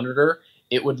force monitor,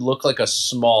 it would look like a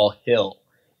small hill.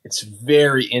 It's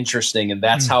very interesting, and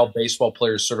that's how baseball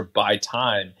players sort of buy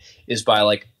time, is by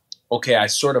like, okay, I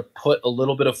sort of put a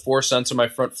little bit of force onto my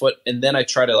front foot, and then I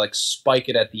try to like spike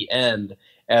it at the end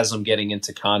as I'm getting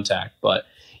into contact. But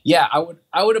yeah,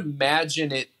 I would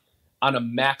imagine it on a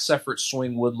max effort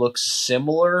swing would look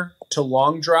similar to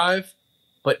long drive,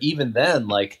 but even then,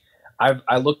 like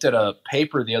I looked at a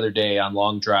paper the other day on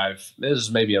long drive. This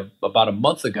is maybe about a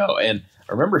month ago, and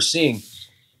I remember seeing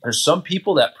there's some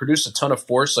people that produce a ton of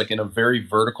force like in a very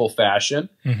vertical fashion,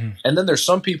 and then there's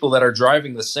some people that are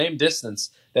driving the same distance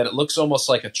that it looks almost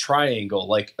like a triangle,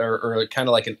 like or kind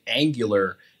of like an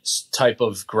angular type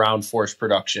of ground force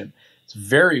production. It's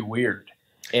very weird.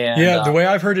 And yeah, the way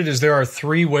I've heard it is there are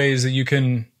 3 ways that you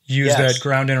can use that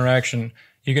ground interaction.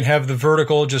 You can have the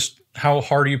vertical, just how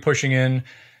hard are you pushing in.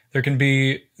 There can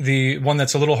be the one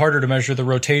that's a little harder to measure, the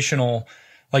rotational,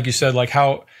 like you said, like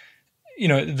how,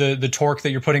 the torque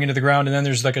that you're putting into the ground. And then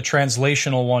there's like a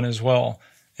translational one as well.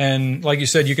 And like you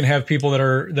said, you can have people that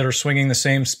are swinging the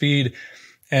same speed,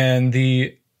 and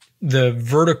the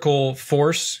vertical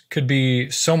force could be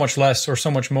so much less or so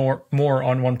much more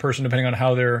on one person, depending on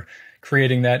how they're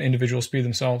creating that individual speed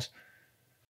themselves.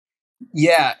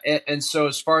 Yeah. And so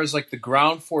as far as like the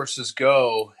ground forces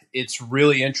go, it's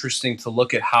really interesting to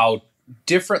look at how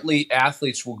differently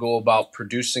athletes will go about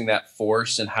producing that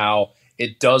force, and how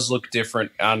it does look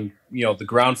different on, the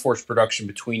ground force production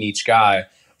between each guy.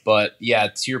 But yeah,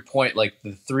 to your point, like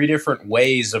the 3 different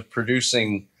ways of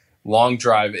producing long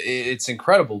drive, it's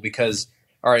incredible because,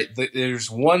 all right, there's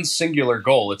one singular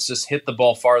goal. It's just hit the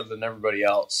ball farther than everybody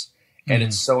else. And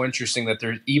it's so interesting that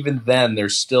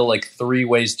there's still like 3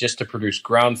 ways just to produce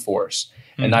ground force.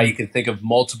 And now you can think of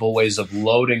multiple ways of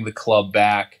loading the club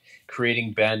back,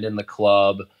 creating bend in the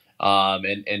club,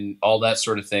 and all that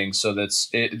sort of thing. So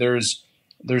there's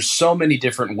so many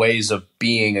different ways of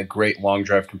being a great long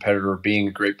drive competitor, being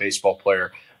a great baseball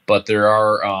player. But there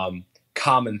are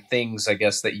common things, I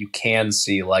guess, that you can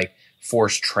see, like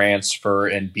force transfer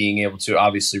and being able to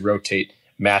obviously rotate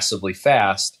massively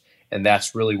fast. And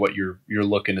that's really what you're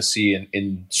looking to see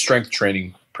in strength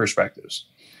training perspectives.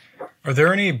 Are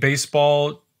there any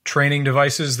baseball training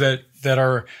devices that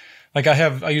are like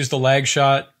I use the Lag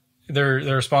Shot.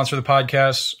 They're a sponsor of the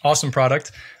podcast. Awesome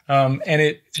product. And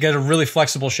it's got a really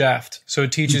flexible shaft. So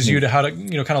it teaches you to how to,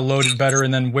 kind of load it better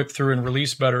and then whip through and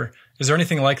release better. Is there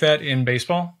anything like that in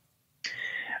baseball?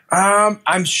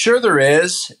 I'm sure there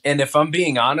is. And if I'm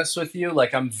being honest with you,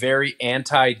 like I'm very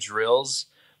anti drills.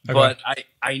 Okay. But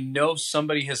I know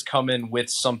somebody has come in with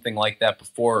something like that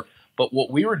before. But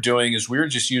what we were doing is we were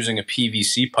just using a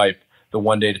PVC pipe the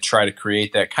one day to try to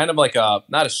create that kind of like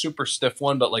not a super stiff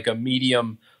one, but like a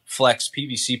medium flex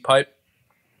PVC pipe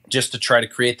just to try to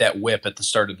create that whip at the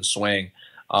start of the swing.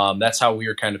 That's how we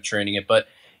were kind of training it. But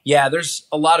yeah, there's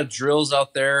a lot of drills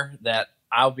out there that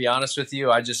I'll be honest with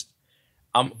you.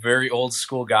 I'm a very old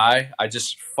school guy. I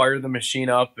just fire the machine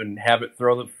up and have it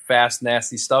throw the fast,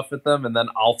 nasty stuff at them, and then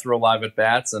I'll throw live at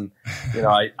bats. And,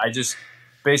 I just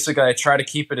basically I try to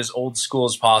keep it as old school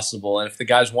as possible. And if the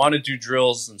guys want to do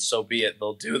drills, then so be it.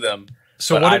 They'll do them.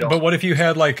 So what if you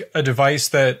had like a device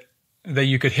that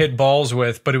you could hit balls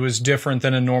with, but it was different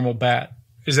than a normal bat?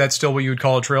 Is that still what you would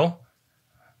call a drill?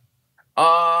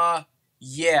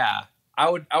 Yeah, I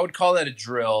would call that a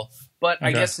drill, but okay.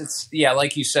 I guess it's,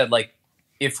 like you said, like,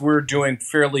 if we're doing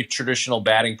fairly traditional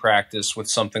batting practice with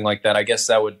something like that, I guess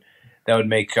that would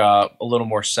make a little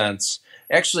more sense.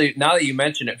 Actually, now that you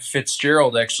mention it,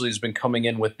 Fitzgerald actually has been coming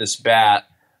in with this bat.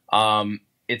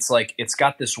 It's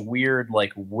got this weird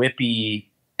like whippy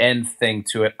end thing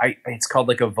to it. It's called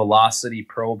like a Velocity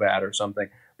Pro bat or something,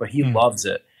 but he loves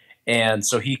it, and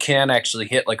so he can actually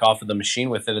hit like off of the machine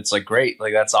with it. It's like great,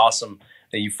 like that's awesome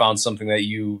that you found something that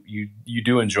you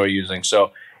do enjoy using.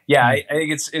 So. Yeah, I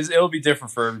think it'll be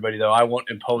different for everybody, though. I won't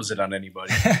impose it on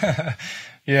anybody.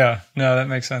 Yeah, no, that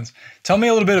makes sense. Tell me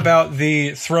a little bit about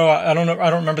the throw. I don't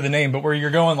remember the name, but where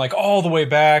you're going like all the way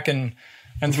back and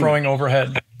throwing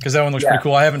overhead, because that one looks pretty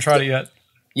cool. I haven't tried it yet.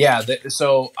 Yeah,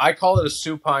 so I call it a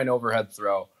supine overhead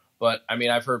throw, but I mean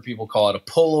I've heard people call it a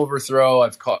pullover throw.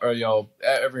 I've called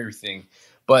everything,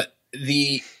 but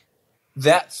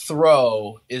that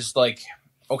throw is like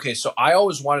okay. So I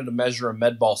always wanted to measure a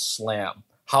med ball slam.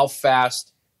 How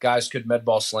fast guys could med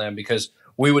ball slam, because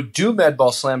we would do med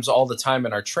ball slams all the time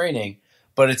in our training,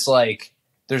 but it's like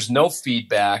there's no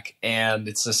feedback, and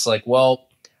it's just like, well,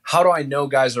 how do I know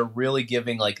guys are really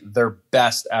giving like their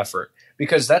best effort?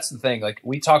 Because that's the thing, like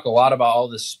we talk a lot about all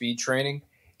this speed training.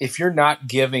 If you're not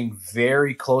giving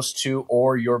very close to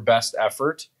or your best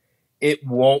effort, it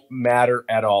won't matter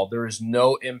at all. There is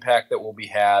no impact that will be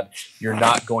had. You're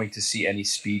not going to see any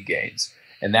speed gains,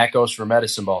 and that goes for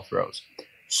medicine ball throws.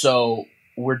 So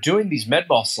we're doing these med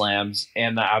ball slams,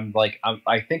 and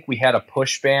I think we had a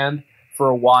push band for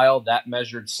a while that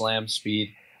measured slam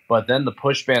speed, but then the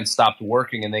push band stopped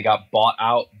working and they got bought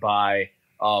out by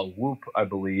Whoop, I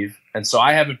believe. And so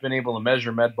I haven't been able to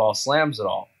measure med ball slams at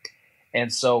all.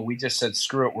 And so we just said,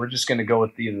 screw it. We're just going to go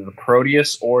with either the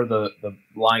Proteus or the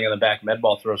lying on the back med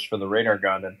ball throws for the radar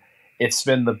gun. And it's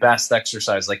been the best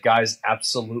exercise. Like guys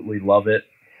absolutely love it.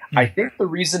 I think the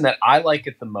reason that I like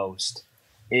it the most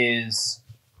is,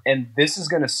 and this is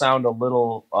going to sound a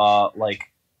little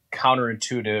like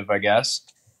counterintuitive, I guess,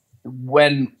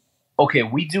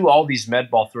 we do all these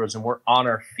med ball throws and we're on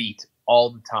our feet all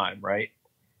the time, right?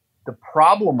 The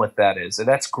problem with that is, and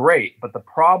that's great, but the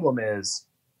problem is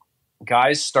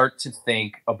guys start to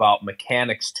think about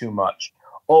mechanics too much.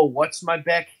 Oh, what's my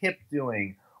back hip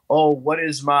doing? Oh, what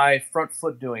is my front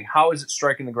foot doing? How is it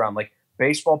striking the ground? Like,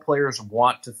 baseball players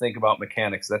want to think about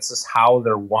mechanics. That's just how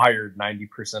they're wired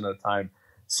 90% of the time.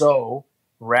 So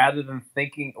rather than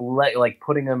thinking like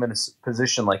putting them in a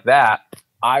position like that,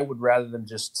 I would rather than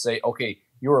just say, okay,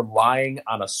 you're lying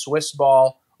on a Swiss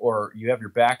ball or you have your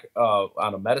back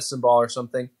on a medicine ball or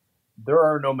something. There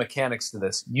are no mechanics to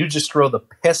this. You just throw the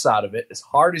piss out of it as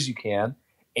hard as you can,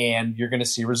 and you're going to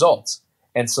see results.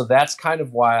 And so that's kind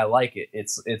of why I like it.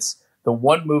 It's the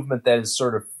one movement that is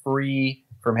sort of free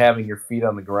from having your feet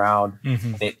on the ground.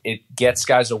 Mm-hmm. It gets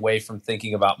guys away from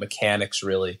thinking about mechanics,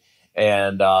 really.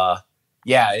 And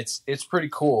Yeah, it's pretty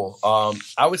cool.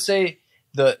 I would say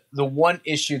the one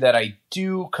issue that I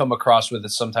do come across with it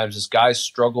sometimes is guys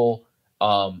struggle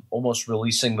almost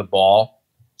releasing the ball.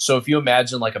 So if you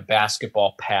imagine like a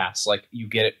basketball pass, like you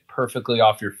get it perfectly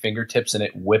off your fingertips and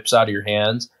it whips out of your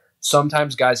hands.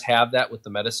 Sometimes guys have that with the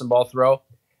medicine ball throw.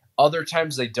 Other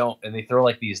times they don't, and they throw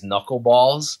like these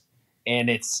knuckleballs,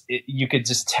 and you could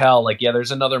just tell like, yeah,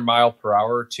 there's another mile per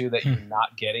hour or two that you're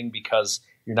not getting because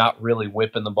you're not really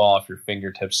whipping the ball off your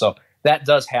fingertips. So that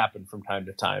does happen from time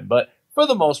to time, but for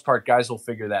the most part, guys will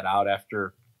figure that out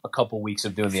after a couple weeks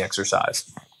of doing the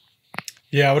exercise.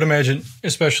 Yeah, I would imagine,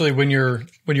 especially when you're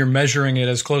measuring it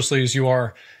as closely as you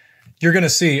are, you're going to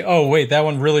see, oh wait, that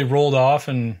one really rolled off,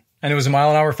 and it was a mile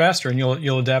an hour faster, and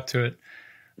you'll adapt to it.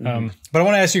 But I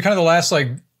want to ask you, kind of the last like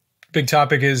big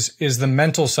topic is the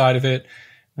mental side of it.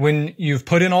 When you've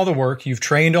put in all the work, you've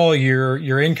trained all year,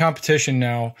 you're in competition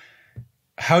now.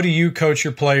 How do you coach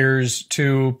your players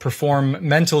to perform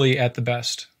mentally at the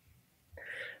best?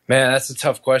 Man, that's a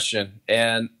tough question.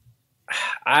 And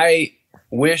I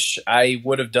wish I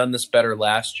would have done this better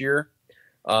last year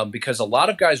because a lot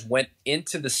of guys went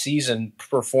into the season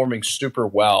performing super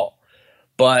well.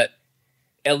 But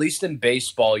at least in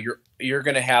baseball, you're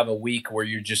going to have a week where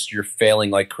you're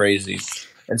failing like crazy.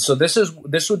 And so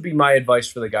this would be my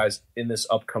advice for the guys in this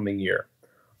upcoming year.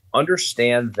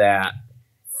 Understand that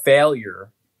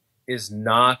failure is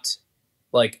not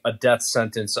like a death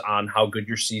sentence on how good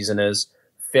your season is.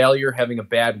 Failure, having a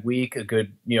bad week, a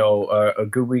good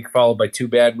week followed by 2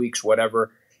 bad weeks,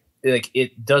 whatever, like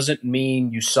it doesn't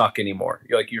mean you suck anymore.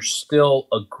 You're still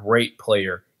a great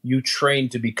player. You train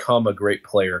to become a great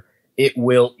player. It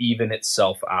will even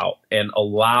itself out and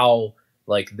allow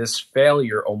like this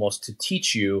failure almost to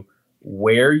teach you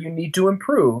where you need to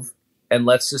improve. And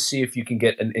let's just see if you can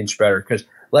get an inch better. Because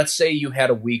let's say you had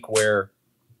a week where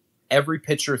every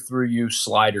pitcher threw you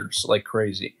sliders like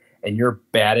crazy and you're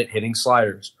bad at hitting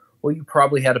sliders. Well, you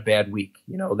probably had a bad week.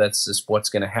 That's just what's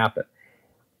going to happen.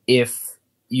 If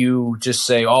you just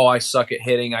say, oh, I suck at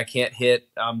hitting, I can't hit,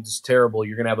 I'm just terrible,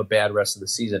 you're going to have a bad rest of the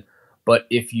season. But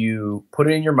if you put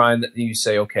it in your mind that you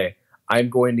say, okay, I'm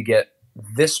going to get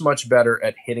this much better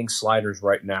at hitting sliders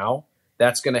right now,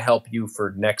 that's going to help you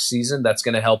for next season. That's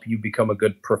going to help you become a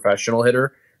good professional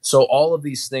hitter. So all of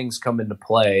these things come into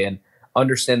play, and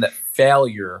understand that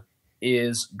failure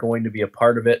is going to be a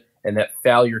part of it, and that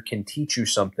failure can teach you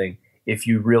something if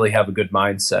you really have a good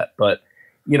mindset. But,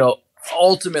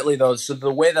 ultimately though, so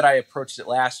the way that I approached it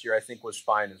last year, I think was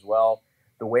fine as well.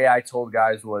 The way I told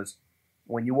guys was,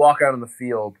 when you walk out on the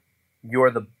field,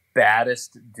 you're the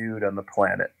baddest dude on the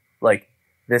planet. Like,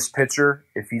 this pitcher,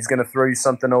 if he's going to throw you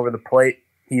something over the plate,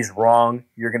 he's wrong.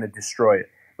 You're going to destroy it.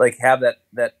 Like, have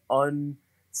that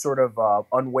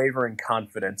unwavering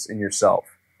confidence in yourself.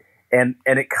 And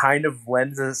it kind of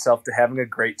lends itself to having a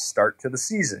great start to the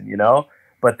season,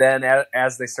 But then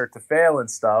as they start to fail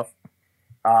and stuff,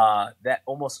 that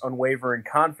almost unwavering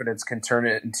confidence can turn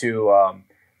it into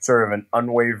sort of an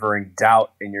unwavering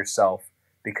doubt in yourself.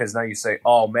 Because now you say,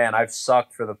 oh, man, I've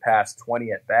sucked for the past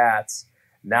 20 at-bats.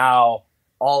 Now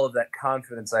all of that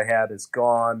confidence I had is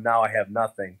gone. Now I have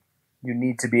nothing. You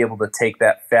need to be able to take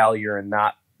that failure and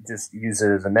not just use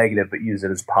it as a negative, but use it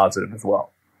as positive as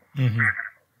well. Mm-hmm.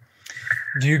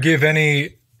 Do you give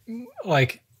any,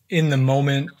 like, in the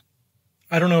moment,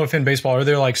 I don't know if in baseball, are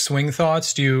there like swing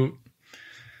thoughts? I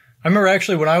remember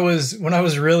actually when I was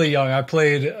really young, I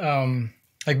played up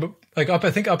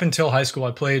until high school,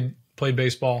 I played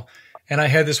baseball, and I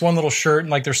had this one little shirt,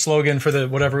 and like their slogan for it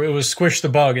was "Squish the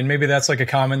Bug," and maybe that's like a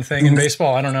common thing in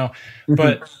baseball. I don't know,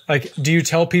 but like, do you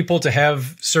tell people to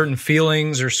have certain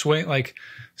feelings or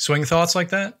swing thoughts like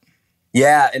that?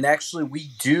 Yeah, and actually,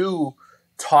 we do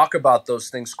talk about those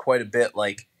things quite a bit.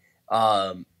 Like,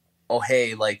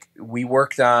 hey, like we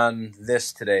worked on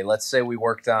this today. Let's say we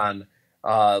worked on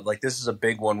this is a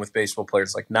big one with baseball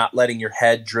players, like not letting your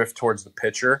head drift towards the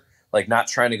pitcher. Like not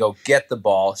trying to go get the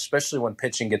ball, especially when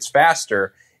pitching gets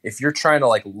faster. If you're trying to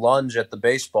like lunge at the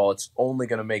baseball, it's only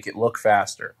going to make it look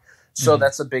faster. So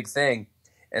that's a big thing.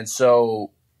 And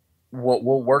so what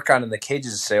we'll work on in the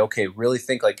cages is say, okay, really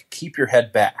think, like keep your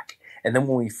head back. And then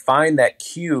when we find that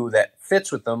cue that fits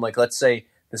with them, like let's say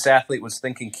this athlete was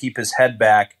thinking keep his head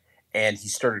back and he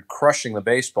started crushing the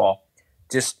baseball,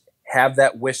 just have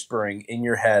that whispering in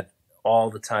your head all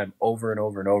the time, over and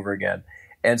over and over again.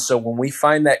 And so when we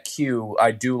find that cue,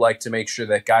 I do like to make sure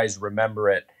that guys remember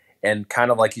it, and kind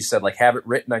of like you said, like have it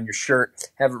written on your shirt,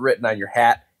 have it written on your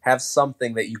hat, have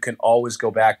something that you can always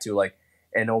go back to, like,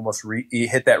 and almost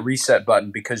hit that reset button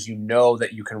because you know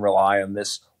that you can rely on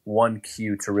this one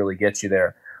cue to really get you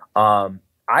there.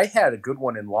 I had a good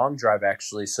one in long drive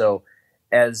actually. So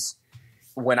as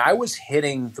when I was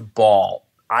hitting the ball,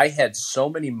 I had so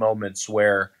many moments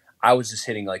where I was just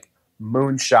hitting like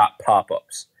moonshot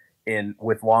pop-ups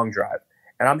with long drive.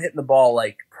 And I'm hitting the ball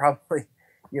like probably,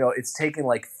 it's taking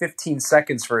like 15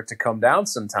 seconds for it to come down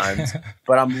sometimes,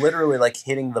 but I'm literally like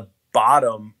hitting the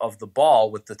bottom of the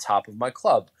ball with the top of my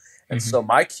club. And so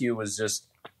my cue was just,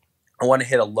 I want to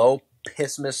hit a low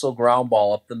piss missile ground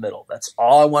ball up the middle. That's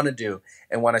all I want to do.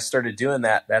 And when I started doing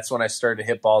that, that's when I started to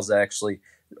hit balls that actually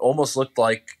almost looked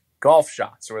like golf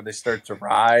shots, where they start to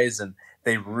rise, and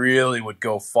they really would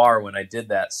go far when I did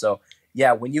that. So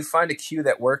yeah, when you find a cue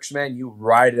that works, man, you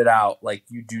ride it out. Like,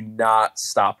 you do not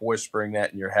stop whispering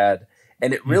that in your head.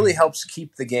 And it really helps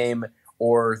keep the game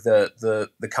or the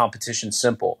competition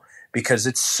simple, because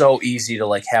it's so easy to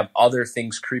like have other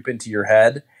things creep into your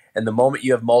head. And the moment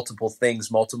you have multiple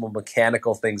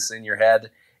mechanical things in your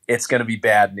head, it's going to be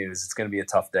bad news. It's going to be a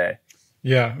tough day.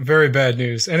 Yeah, very bad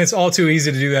news. And it's all too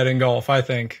easy to do that in golf, I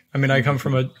think. I mean, I come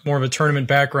from more of a tournament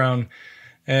background,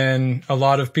 and a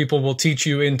lot of people will teach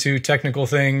you into technical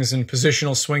things and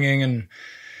positional swinging, and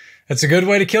it's a good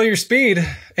way to kill your speed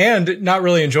and not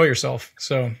really enjoy yourself.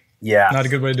 So yeah, not a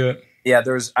good way to do it. Yeah,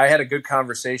 I had a good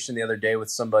conversation the other day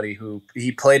with somebody who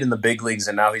he played in the big leagues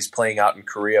and now he's playing out in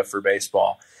Korea for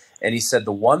baseball. And he said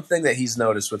the one thing that he's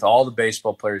noticed with all the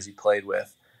baseball players he played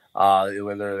with,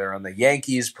 whether they're on the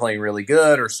Yankees playing really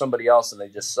good or somebody else and they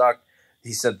just suck,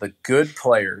 he said the good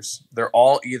players, they're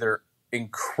all either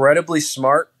incredibly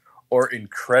smart or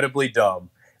incredibly dumb.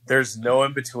 There's no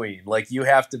in between. Like, you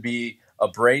have to be a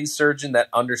brain surgeon that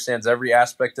understands every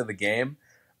aspect of the game,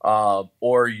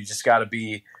 or you just got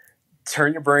to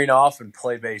turn your brain off and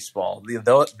play baseball.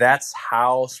 That's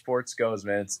how sports goes,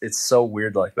 man. It's so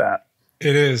weird like that.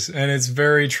 It is, and it's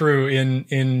very true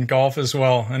in golf as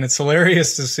well, and it's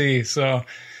hilarious to see. So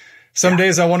some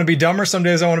days I want to be dumber, some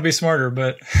days I want to be smarter,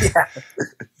 but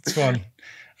it's fun.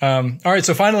 All right,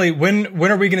 so finally, when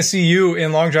are we going to see you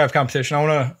in long drive competition? I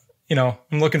want to,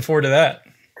 I'm looking forward to that.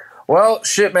 Well,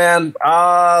 shit, man.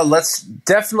 Let's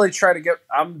definitely try to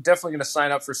I'm definitely going to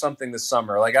sign up for something this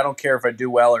summer. Like, I don't care if I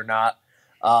do well or not.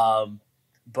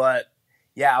 But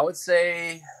yeah, I would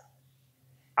say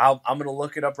I'm going to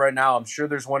look it up right now. I'm sure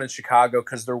there's one in Chicago,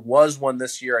 because there was one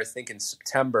this year, I think in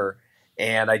September,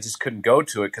 and I just couldn't go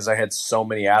to it because I had so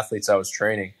many athletes I was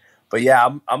training. But yeah,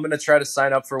 I'm going to try to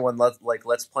sign up for one.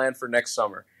 Let's plan for next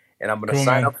summer, and I'm going to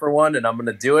sign up for one, and I'm going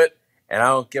to do it. And I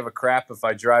don't give a crap if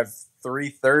I drive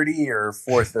 330 or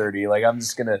 430. Like, I'm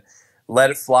just going to let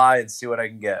it fly and see what I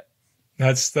can get.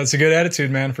 That's a good attitude,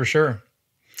 man, for sure.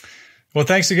 Well,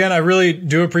 thanks again. I really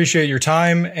do appreciate your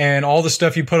time and all the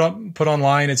stuff you put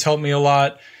online. It's helped me a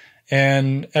lot.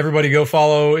 And everybody go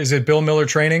follow, is it Bill Miller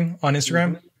Training on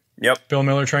Instagram? Yep. Bill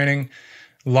Miller Training.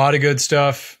 A lot of good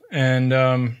stuff. And,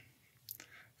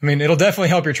 I mean, it'll definitely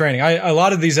help your training. A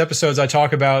lot of these episodes, I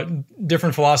talk about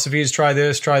different philosophies. Try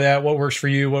this, try that. What works for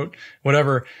you?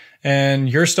 Whatever. And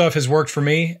your stuff has worked for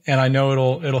me, and I know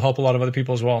it'll help a lot of other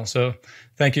people as well. So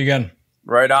thank you again.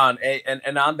 Right on.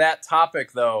 And on that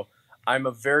topic, though, I'm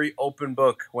a very open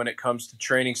book when it comes to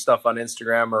training stuff on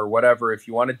Instagram or whatever. If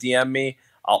you want to DM me,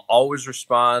 I'll always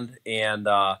respond. And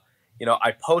I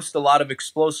post a lot of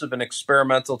explosive and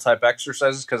experimental type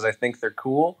exercises because I think they're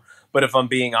cool. But if I'm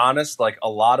being honest, like, a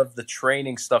lot of the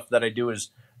training stuff that I do is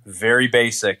very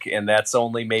basic, and that's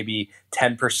only maybe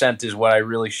 10% is what I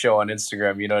really show on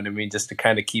Instagram, you know what I mean? Just to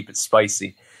kind of keep it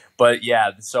spicy. But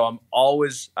yeah, so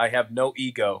I have no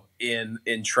ego in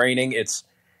training. It's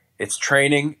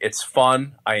training. It's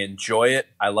fun. I enjoy it.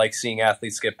 I like seeing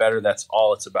athletes get better. That's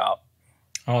all it's about.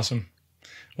 Awesome.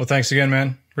 Well, thanks again,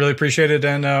 man. Really appreciate it.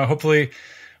 And hopefully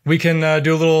we can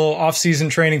do a little off-season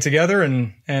training together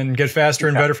and get faster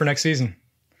and better for next season.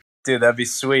 Dude, that'd be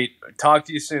sweet. Talk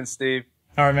to you soon, Steve.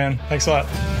 All right, man. Thanks a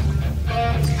lot.